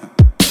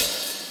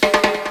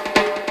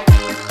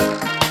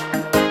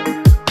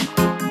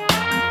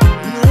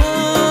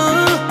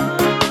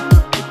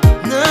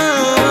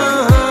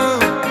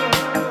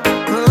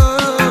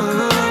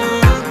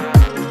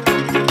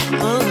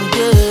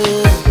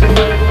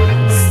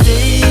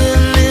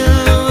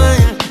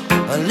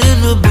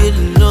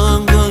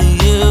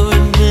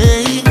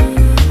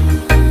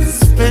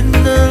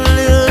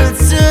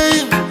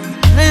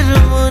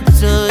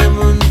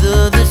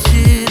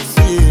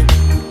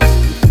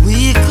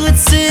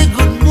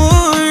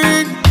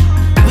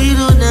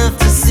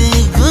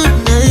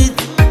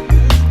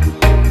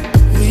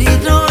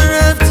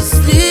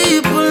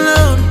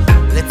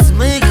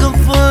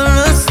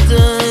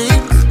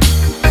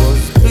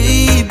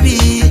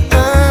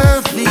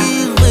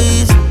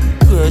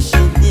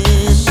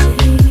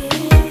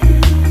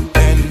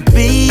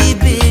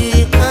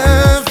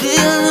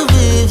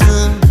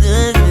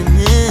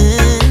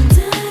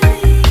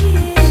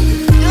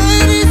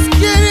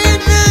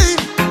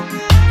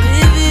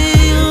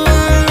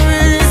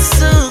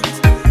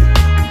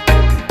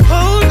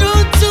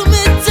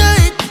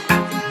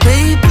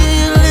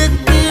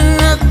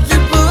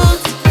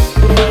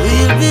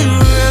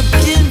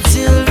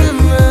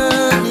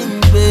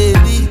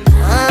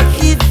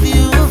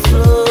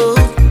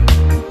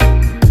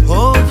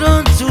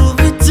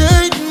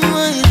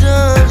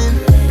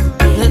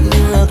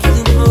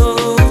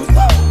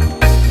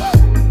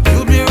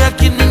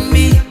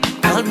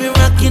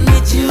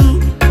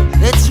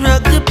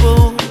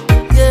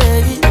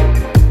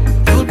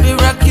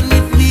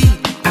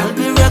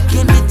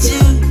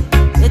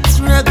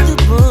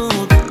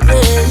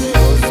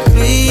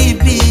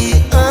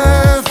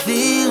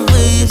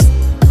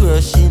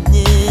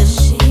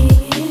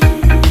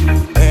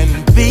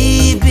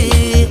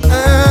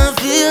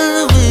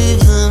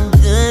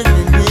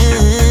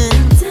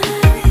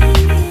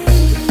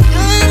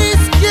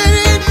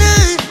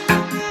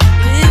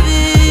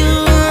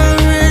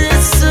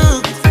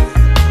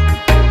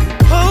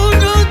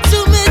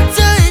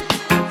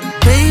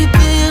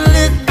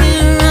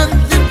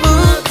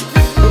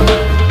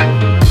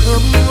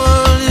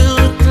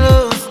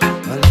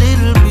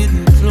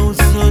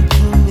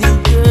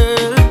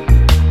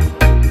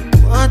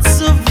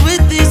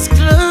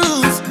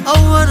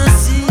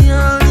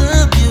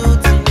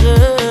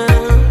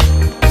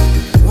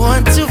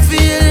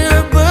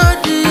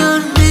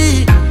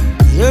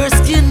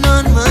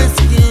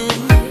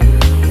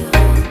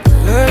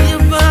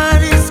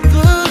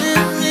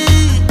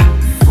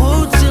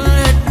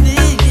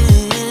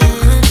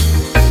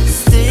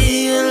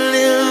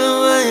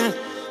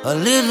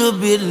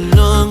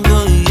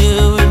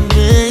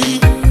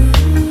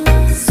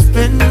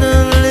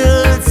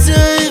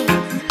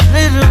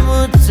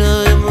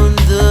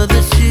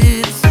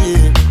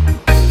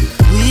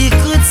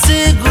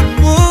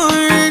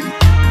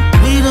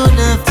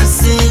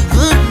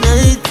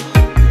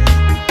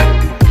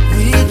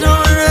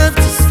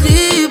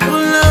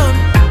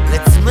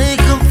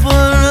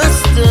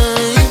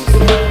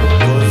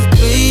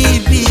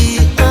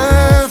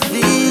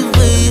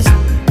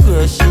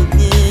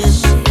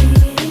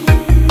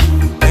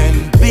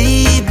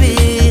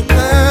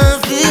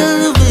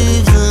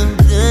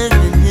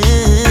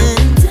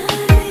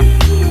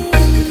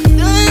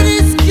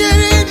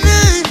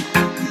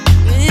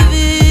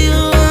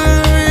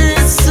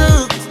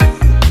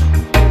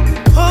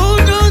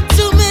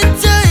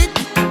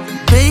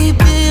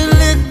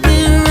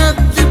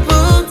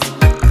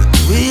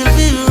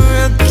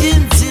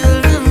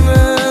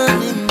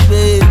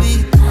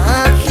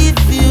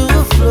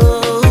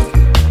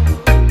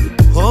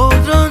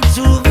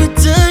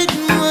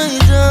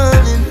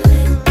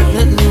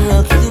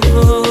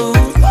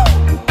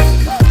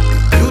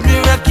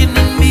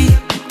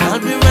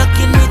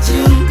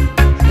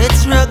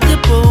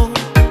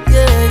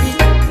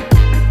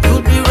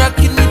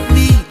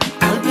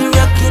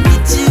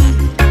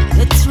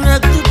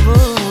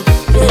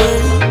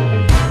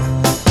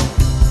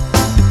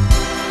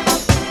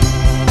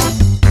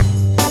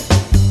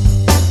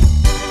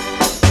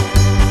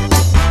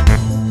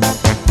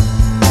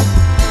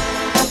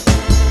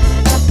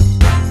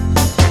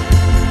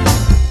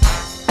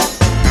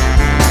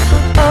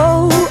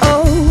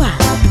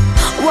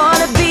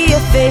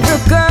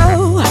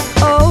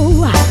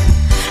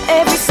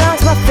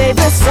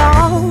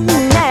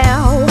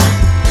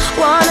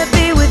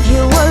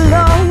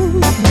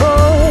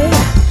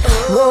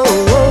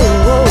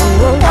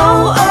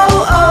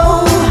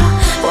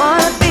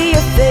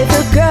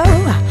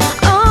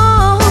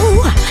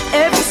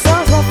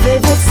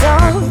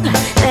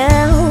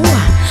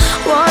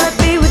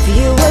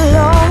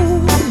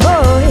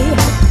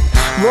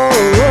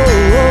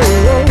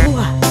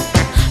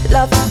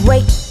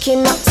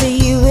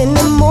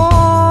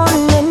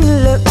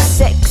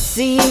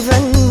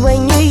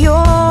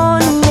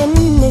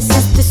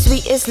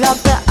 sweetest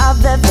love that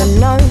I've ever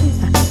known.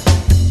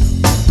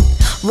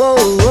 Whoa,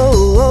 whoa,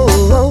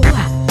 whoa, whoa.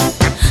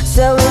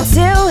 So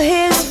until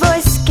his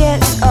voice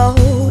gets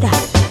old,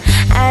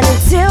 and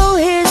until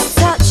his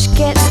touch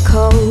gets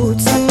cold,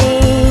 to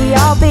me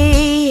I'll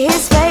be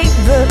his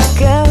favourite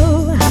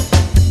girl.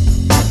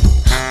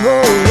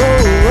 Whoa, whoa,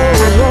 whoa,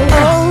 whoa,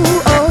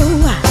 whoa, oh.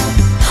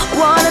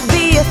 Wanna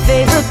be a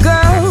favourite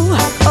girl,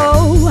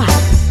 oh.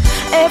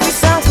 Every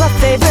song's my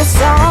favourite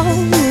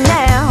song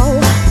now.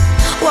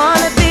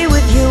 Wanna be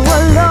with you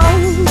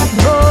alone,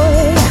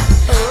 boy.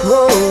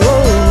 Whoa,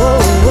 whoa, whoa,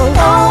 whoa,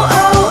 oh,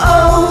 oh,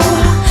 oh.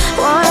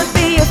 Wanna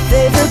be a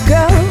favourite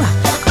girl,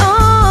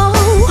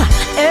 oh.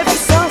 Every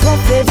song's my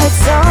favourite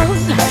song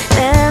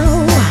now.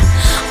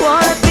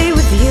 Wanna be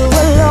with you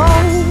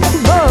alone,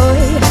 boy.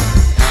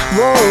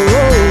 Whoa,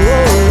 whoa,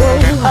 whoa,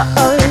 whoa.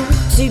 Uh-oh.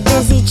 Too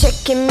busy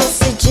checking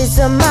messages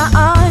on my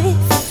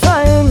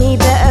iPhone. He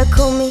better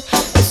call me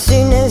as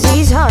soon as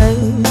he's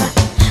home.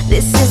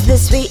 This is the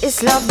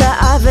sweetest love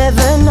that I've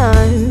ever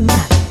known.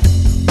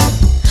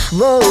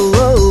 Whoa,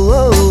 whoa,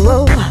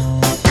 whoa, whoa.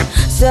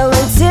 So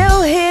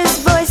until his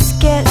voice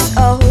gets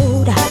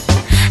old,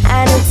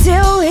 and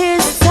until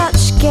his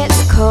touch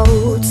gets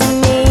cold, to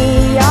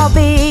me I'll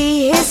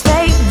be his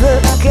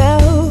favourite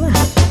girl.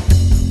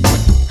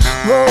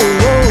 Whoa,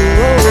 whoa,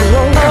 whoa,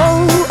 whoa,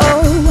 whoa,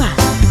 oh.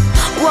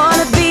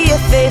 Wanna be a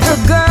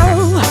favourite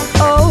girl,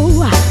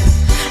 oh.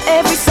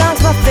 Every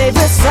song's my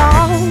favourite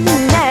song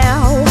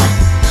now.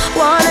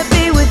 Wanna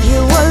be with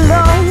you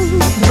alone,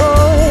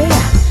 boy.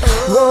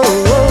 Whoa,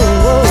 whoa,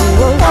 whoa,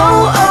 whoa,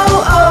 oh,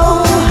 oh,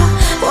 oh.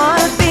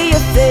 Wanna be a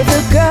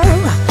favourite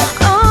girl,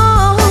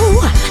 oh.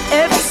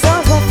 Every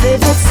song's my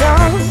favourite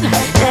song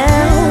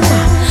now.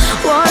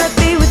 Wanna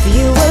be with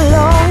you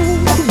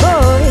alone,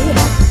 boy.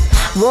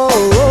 Whoa,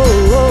 whoa,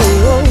 whoa,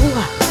 whoa.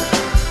 Oh,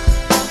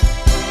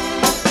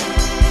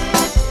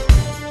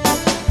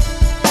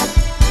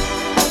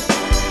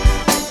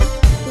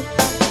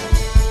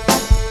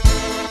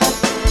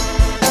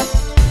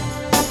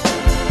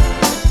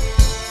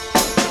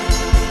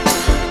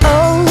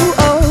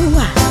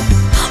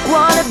 oh.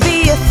 Wanna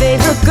be a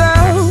favourite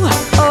girl,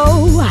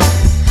 oh.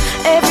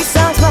 Every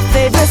song's my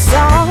favourite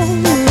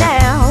song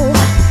now.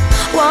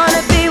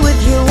 Wanna be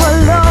with you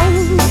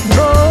alone,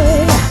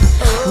 boy.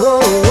 Whoa,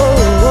 whoa,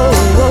 whoa,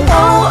 whoa,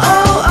 oh,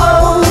 oh,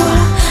 oh.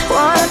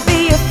 Wanna be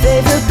a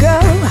favourite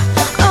girl,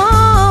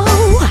 oh.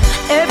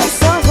 Every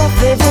song's my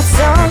favourite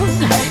song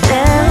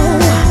now.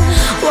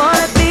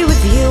 Wanna be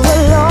with you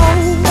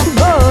alone,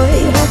 boy.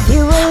 With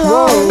you alone.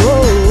 Whoa,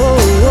 whoa, whoa,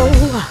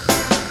 whoa.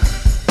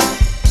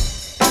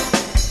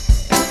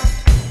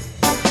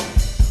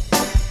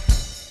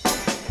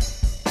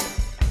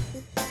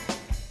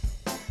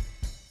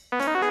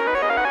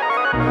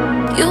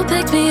 You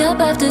picked me up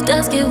after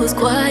dusk, it was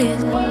quiet.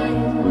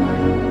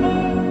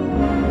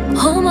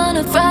 Home on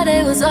a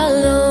Friday was all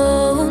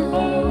alone.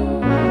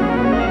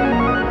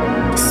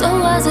 So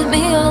was it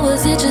me or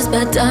was it just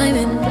bad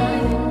timing?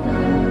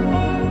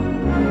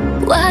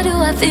 Why do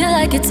I feel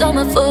like it's all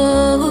my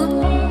fault?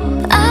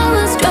 I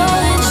was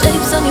drawing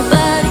shapes on your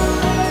body.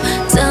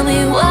 Tell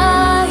me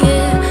why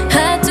it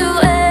had to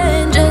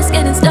end, just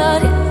getting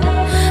started.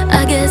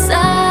 I guess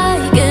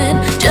I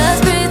can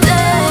just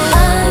pretend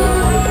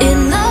I'm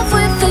in love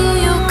with who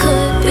you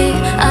could be.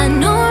 I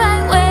know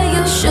right where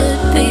you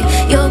should be.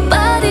 Your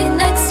body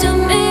next to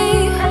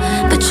me,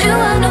 but you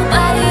are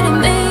nobody to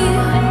me.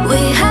 We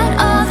had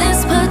all this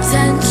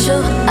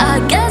potential. I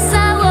guess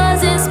I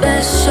wasn't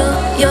special.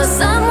 You're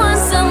someone,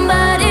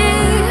 somebody,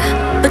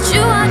 but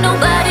you are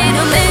nobody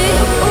to me.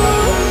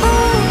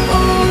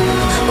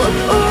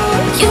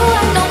 You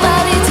are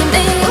nobody to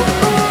me.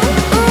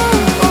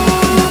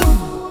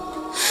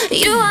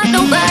 You are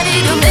nobody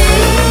to me.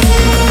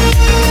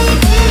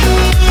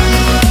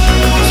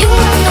 You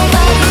are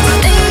nobody to me. You are nobody to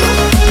me.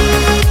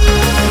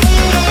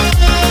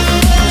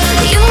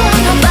 You are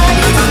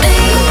nobody to me.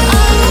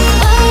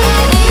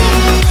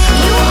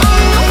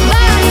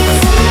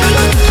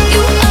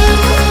 You are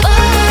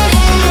nobody.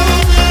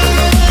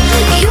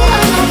 You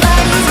are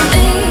nobody to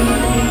me.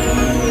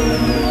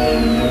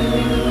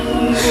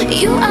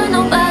 You are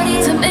nobody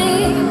to me.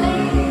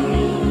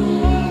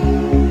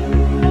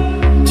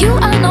 You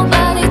are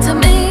nobody to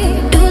me.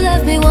 You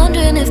left me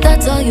wondering if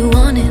that's all you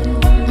wanted.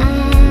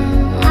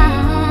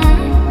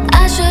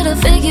 I should've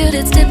figured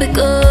it's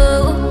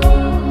typical.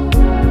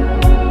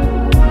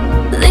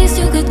 Least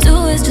you could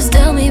do is just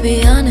tell me,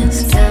 be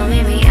honest. Tell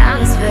me, be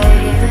honest,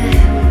 baby.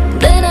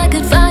 Then I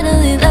could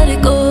finally let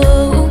it go.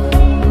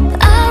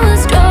 I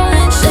was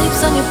drawing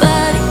shapes on your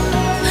body.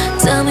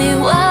 Tell me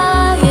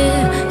why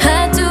it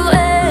had to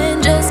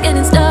end, just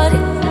getting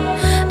started.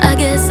 I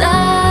guess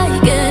I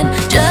can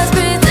just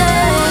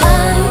pretend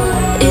I'm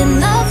in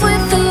love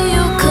with who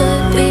you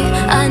could be.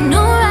 I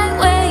know right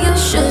where you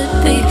should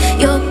be.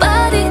 Your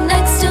body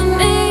next to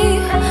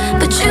me,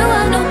 but you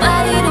are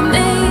nobody to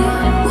me.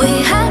 We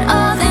had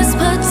all this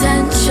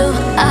potential.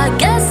 I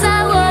guess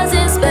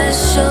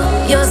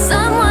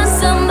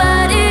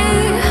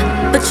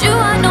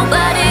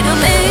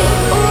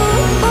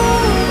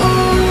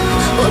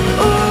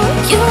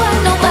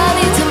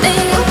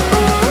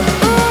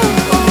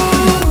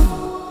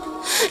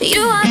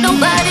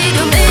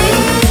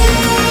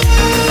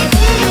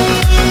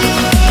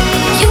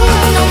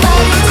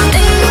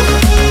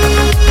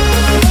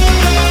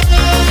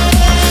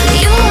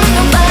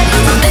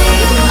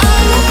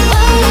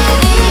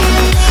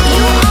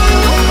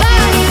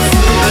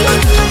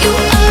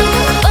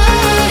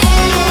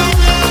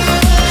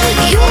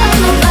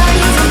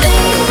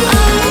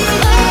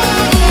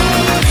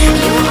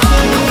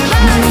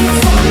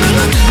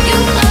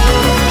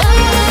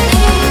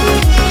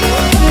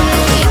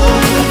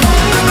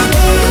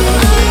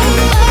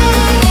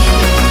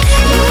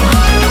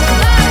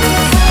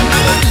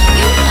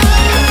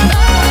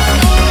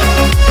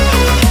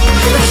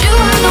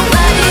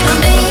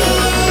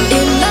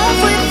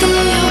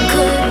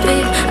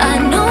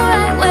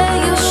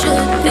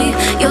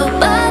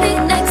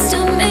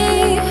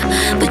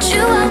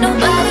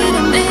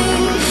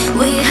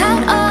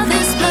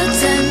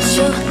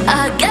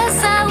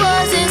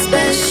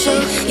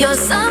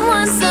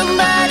someone,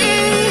 somebody.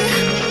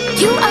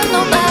 You are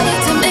nobody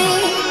to me.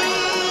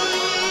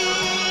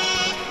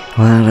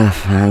 What a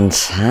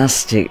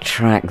fantastic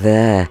track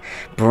there.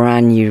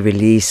 Brand new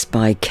release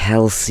by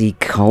Kelsey,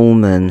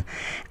 Coleman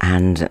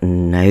and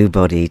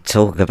Nobody.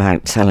 Talk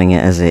about telling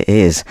it as it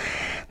is.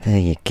 There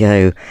you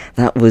go.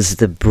 That was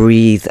the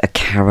Breathe a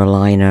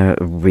Carolina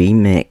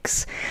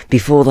remix.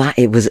 Before that,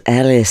 it was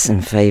Ellis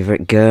and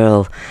Favourite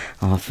Girl.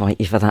 I'll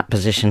fight you for that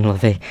position,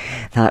 lovey.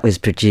 That was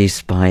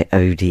produced by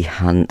Odie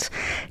Hunt.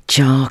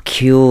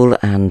 Jarcule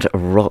and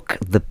Rock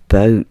the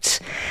Boat.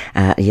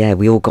 Yeah,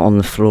 we all got on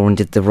the floor and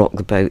did the Rock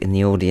the Boat in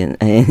the audience,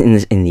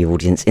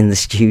 in the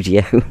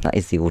studio. That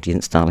is the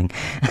audience, darling.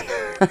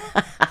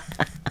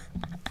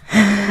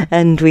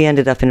 And we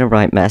ended up in a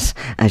right mess,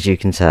 as you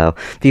can tell.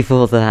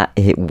 Before that,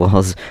 it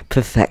was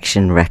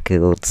Perfection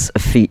Records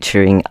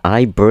featuring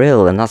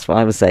Ibrill, and that's what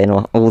I was saying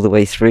all the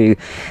way through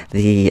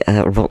the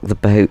Rock the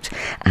Boat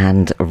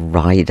and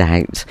Ride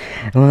Out.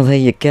 Well, there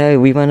you go.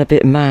 We went a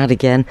bit mad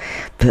again,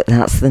 but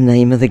that's the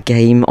name of the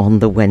game on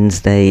the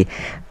Wednesday.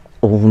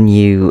 All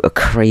new,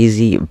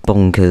 crazy,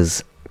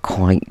 bonkers,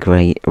 quite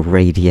great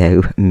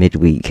radio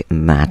midweek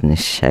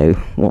madness show.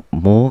 What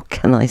more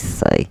can I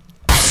say?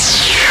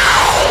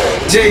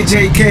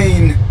 JJ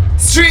Kane,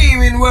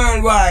 streaming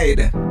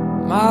worldwide.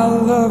 My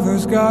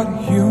lover's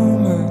got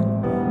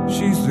humor.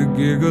 She's the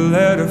giggle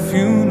at a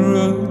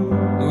funeral.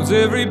 Knows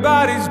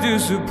everybody's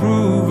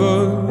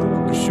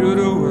disapproval. I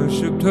should've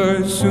worshipped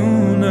her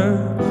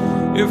sooner.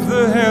 If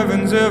the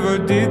heavens ever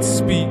did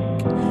speak,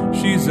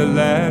 she's the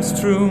last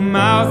true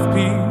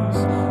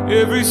mouthpiece.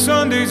 Every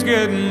Sunday's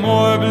getting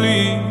more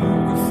bleak.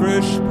 A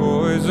fresh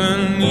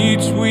poison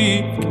each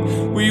week.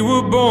 We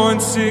were born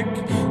sick,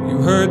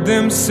 you heard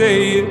them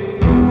say it.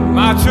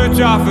 My church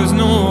offers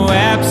no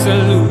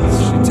absolutes.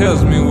 She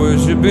tells me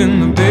worship in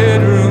the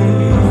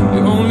bedroom.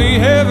 The only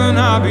heaven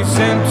I'll be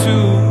sent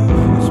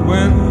to is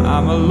when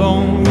I'm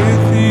alone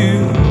with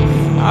you.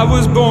 I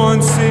was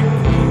born sick,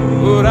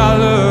 but I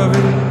love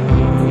it.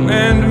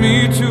 Command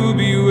me to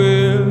be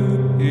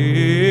well.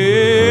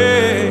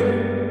 Yeah.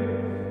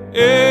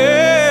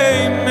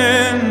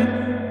 Amen.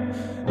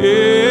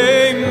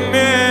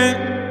 Amen.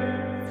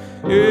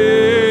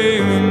 Amen.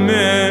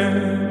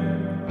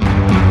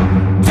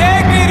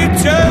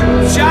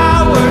 Church,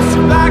 I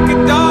worship like a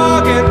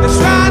dog at the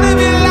shrine of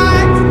your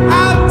light.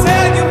 I'll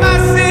tell you my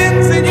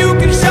sins and you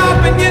can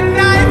sharpen your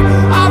knife.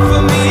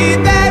 Offer me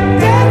that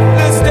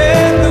deathless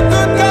death, the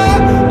good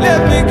God,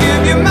 let me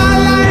give you my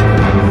life.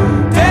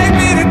 Take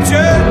me to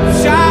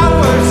church, I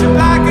worship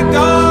like a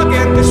dog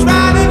at the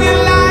shrine of your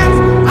life.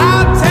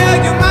 I'll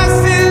tell you my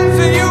sins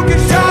and you can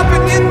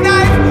sharpen your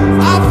knife.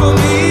 Offer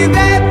me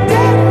that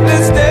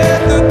deathless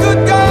death, the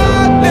good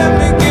God, let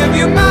me give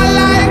you my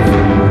life.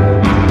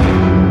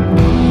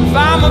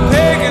 I'm a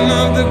pagan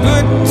of the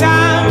good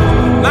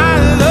time. My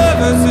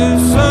lover's the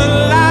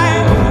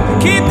sunlight.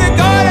 Keep the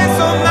goddess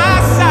on my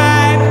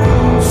side.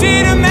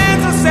 She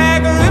demands a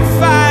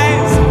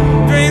sacrifice.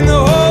 Drain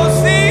the whole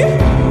sea.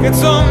 Get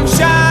something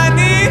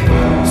shiny,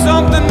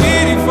 something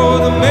meaty for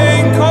the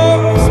main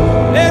course.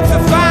 Let's a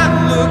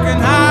fine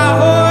looking high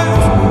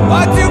horse.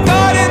 What you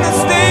got in the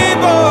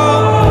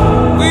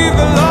stable? We've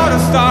a lot of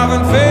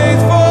starving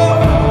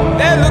faithful.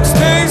 That looks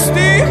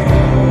tasty.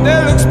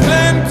 That looks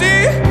plenty.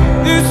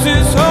 This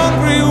is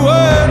hungry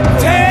work.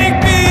 Take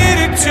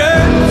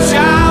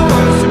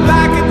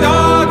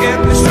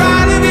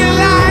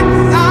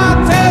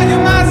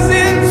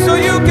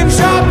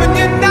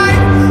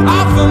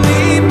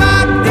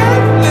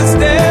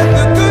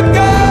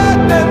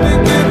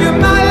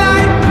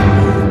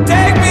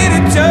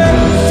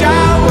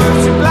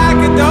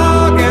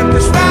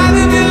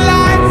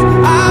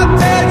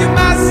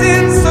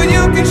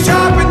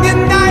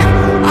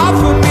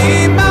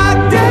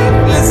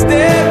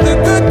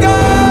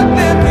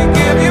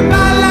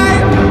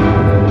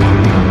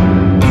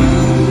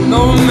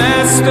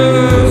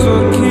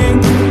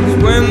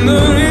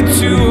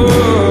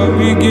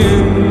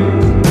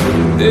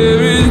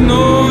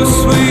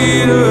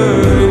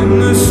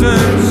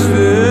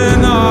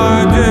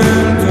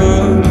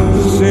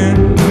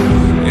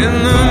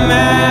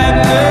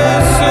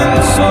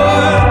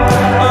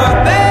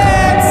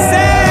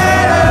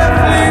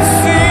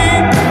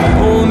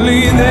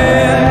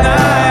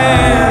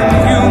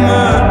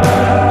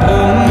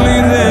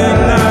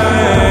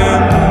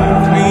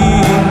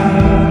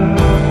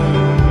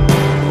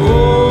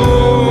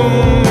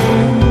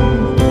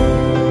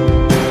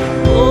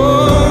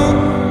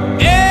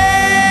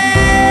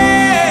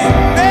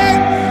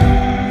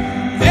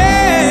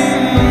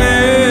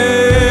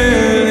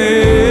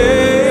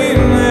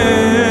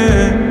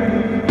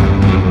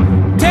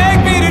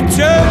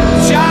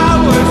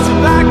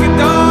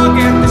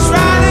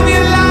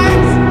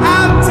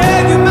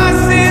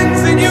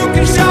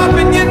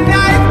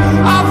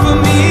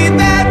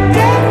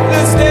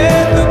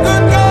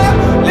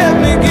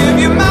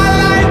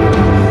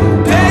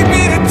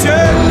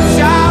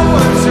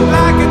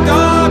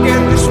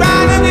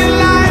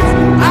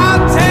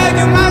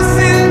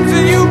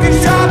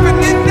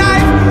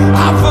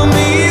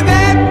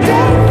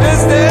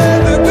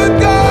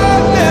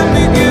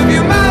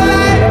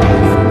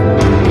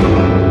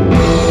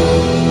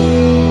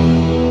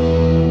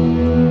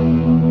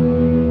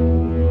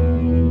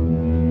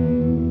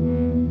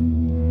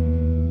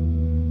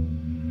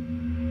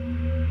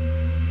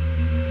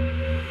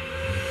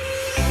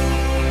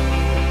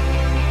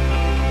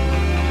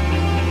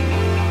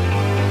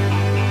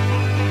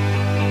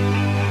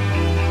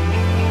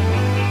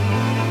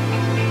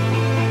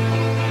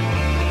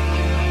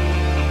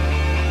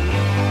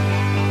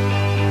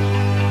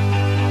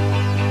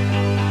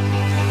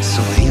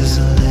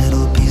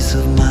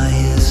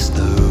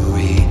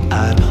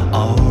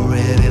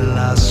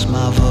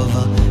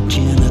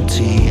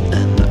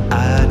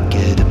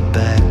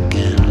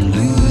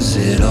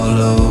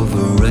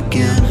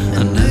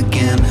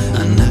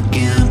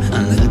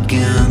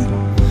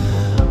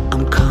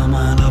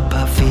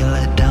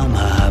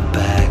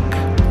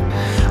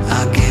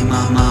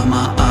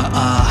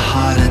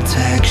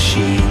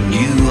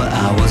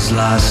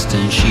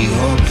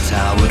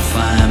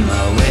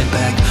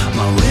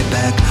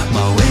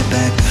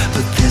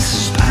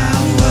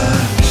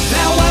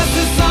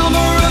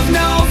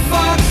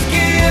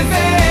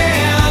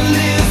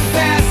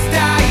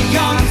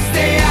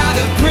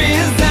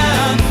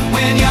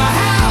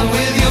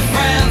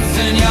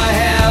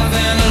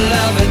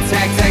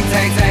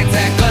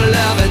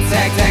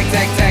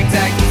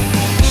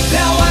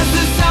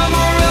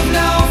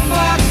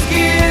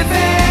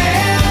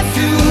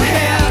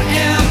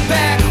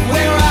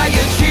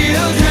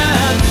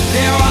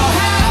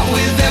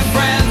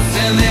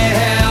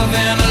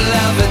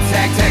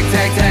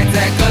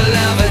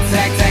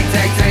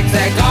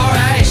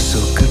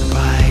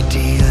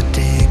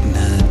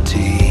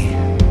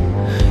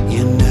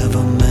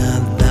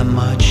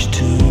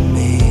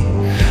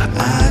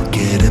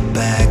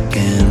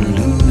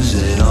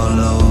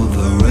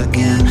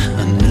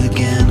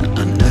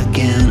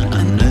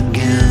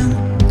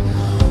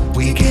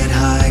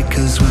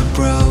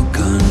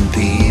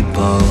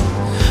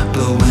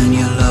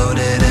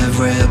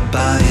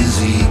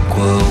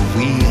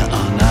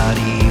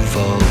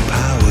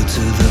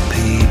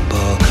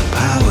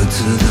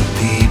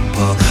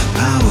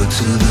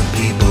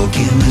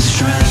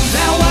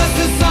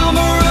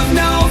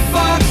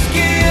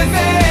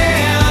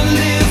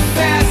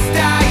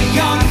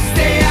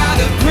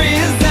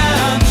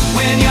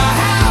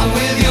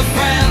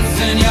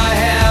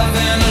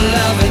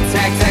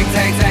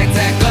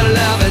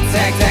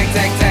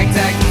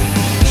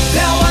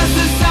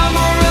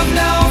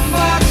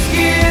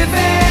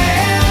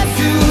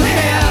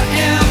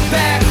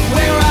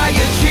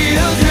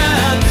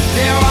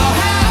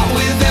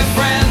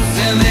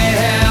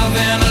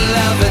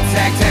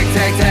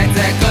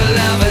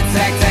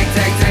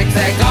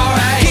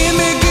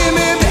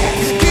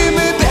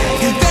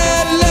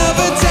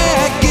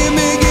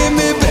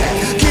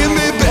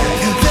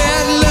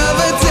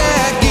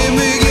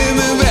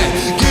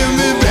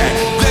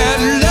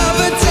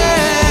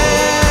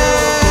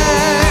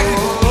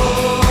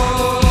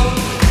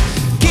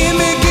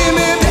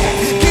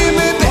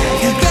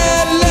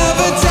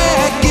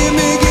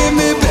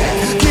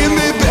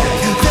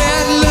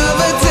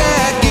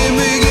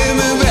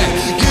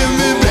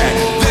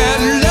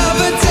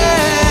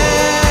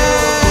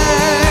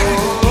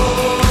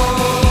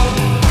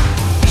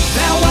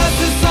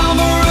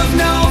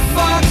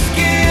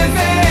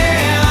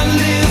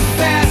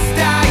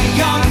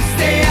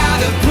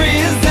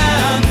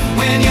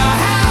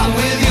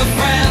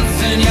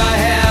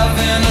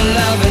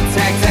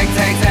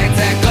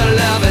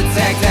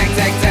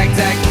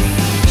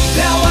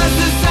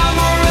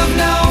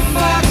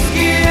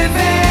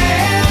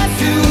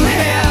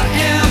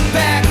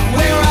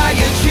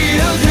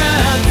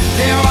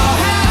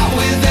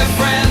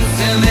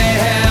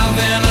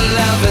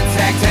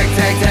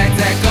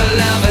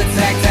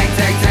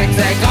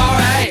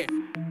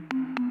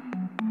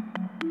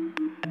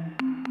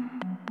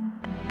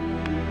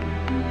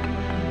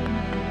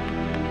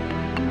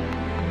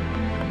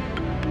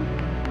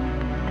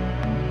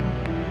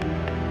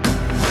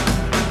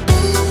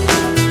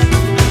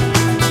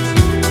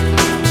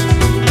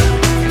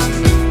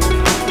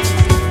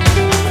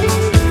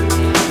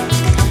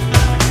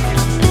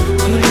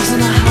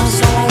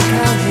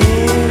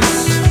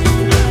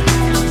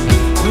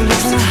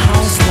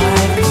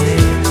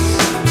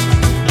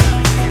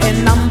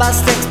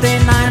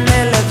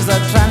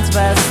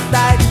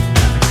died.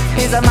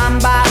 He's a man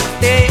by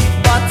day,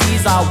 but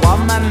he's a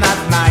woman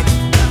at night.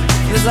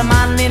 There's a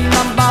man in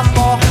number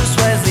 4 who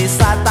swears he's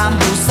Saddam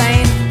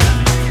Hussein.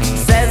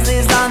 Says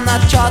he's on the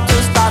chart to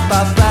start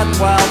the Third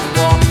World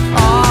War.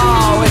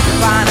 Oh, if you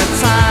find a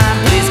time,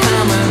 please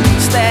come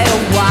and stay a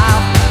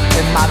while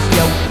in my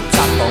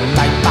beautiful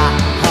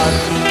neighborhood.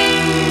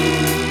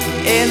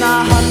 In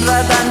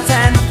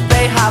 110,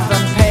 they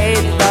haven't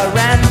paid the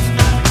rent,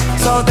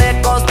 so there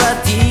goes the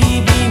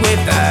TV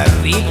with the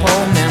repo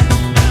men.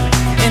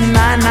 In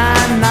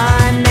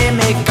 999, they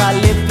make a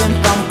living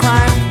from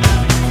crime.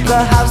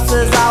 The house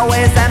is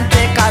always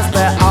empty cause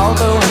they're all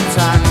doing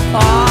time.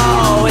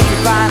 Oh, if you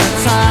find a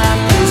time,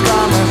 please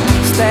come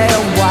and stay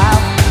a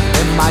while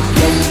in my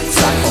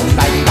beautiful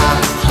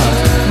neighborhood.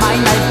 My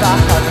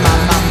neighborhood,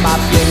 my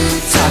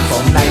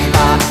beautiful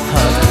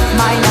neighborhood.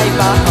 My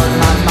neighborhood,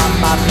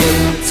 my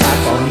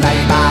beautiful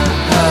neighborhood.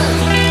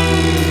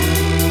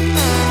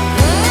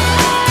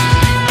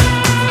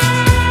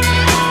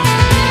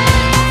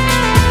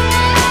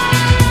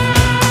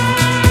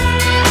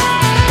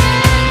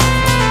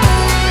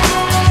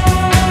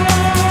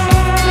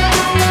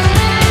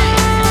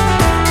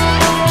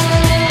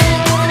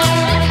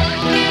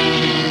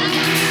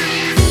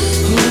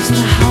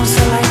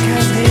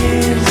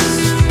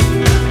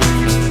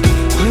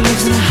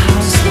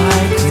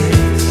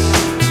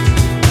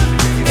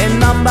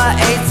 Number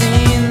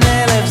 18,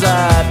 there lives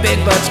a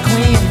big butch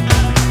queen.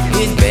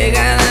 He's bigger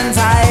than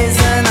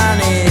Tyson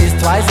and he's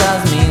twice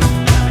as mean.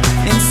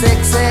 In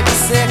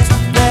 666,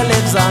 there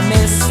lives a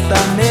Mr.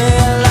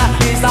 Miller.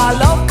 He's a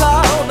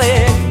local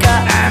vicar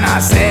and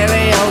a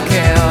serial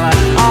killer.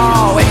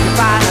 Oh, if you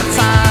find a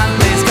time,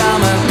 please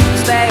come and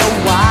stay a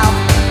while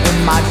in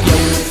my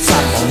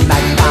beautiful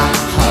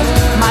neighborhood.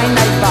 My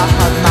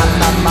neighborhood,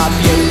 my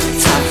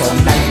beautiful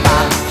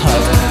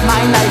neighborhood.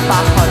 My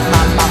neighborhood,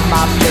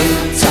 my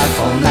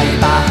beautiful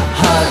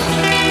neighborhood.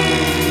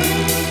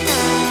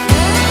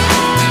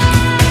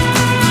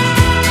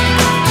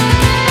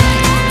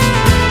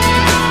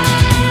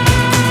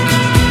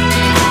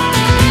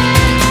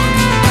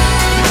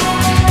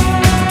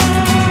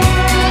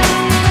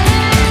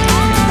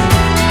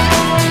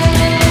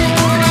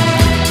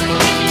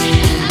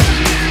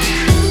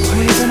 Who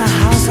lives in a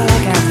house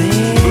like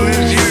this? Who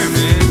lives here,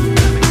 man?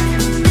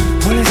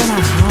 Who lives in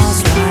a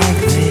house like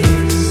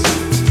this?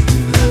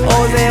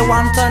 Oh, they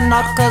want to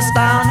knock us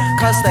down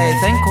cause they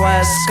think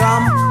we're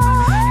scum,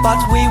 but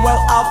we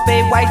will all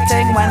be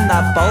waiting when the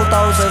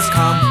bulldozers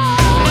come.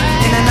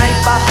 In a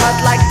neighborhood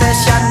like this,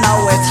 you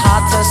know it's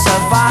hard to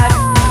survive,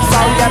 so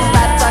you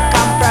better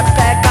come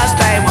prepared cause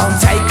they won't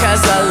take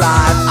us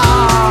alive.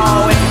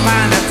 Oh, if you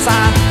find a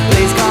time,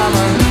 please come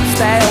and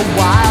stay a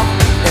while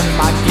in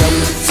my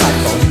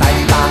beautiful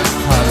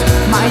neighborhood.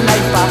 My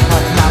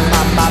neighborhood,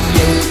 my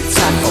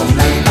beautiful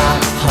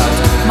neighborhood.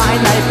 My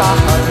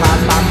neighborhood,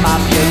 my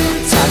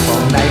beautiful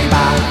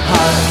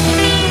neighborhood.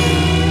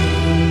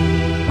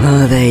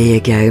 Oh, there you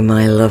go,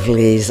 my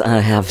lovelies. I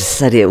have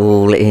said it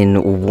all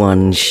in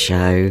one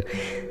show.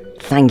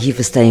 Thank you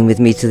for staying with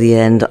me to the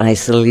end. I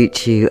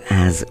salute you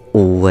as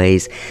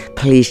always.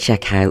 Please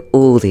check out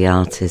all the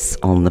artists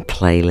on the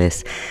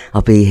playlist.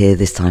 I'll be here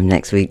this time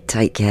next week.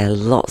 Take care,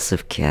 lots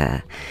of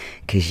care,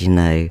 because you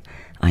know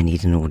I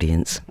need an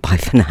audience. Bye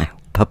for now.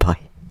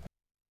 Bye-bye.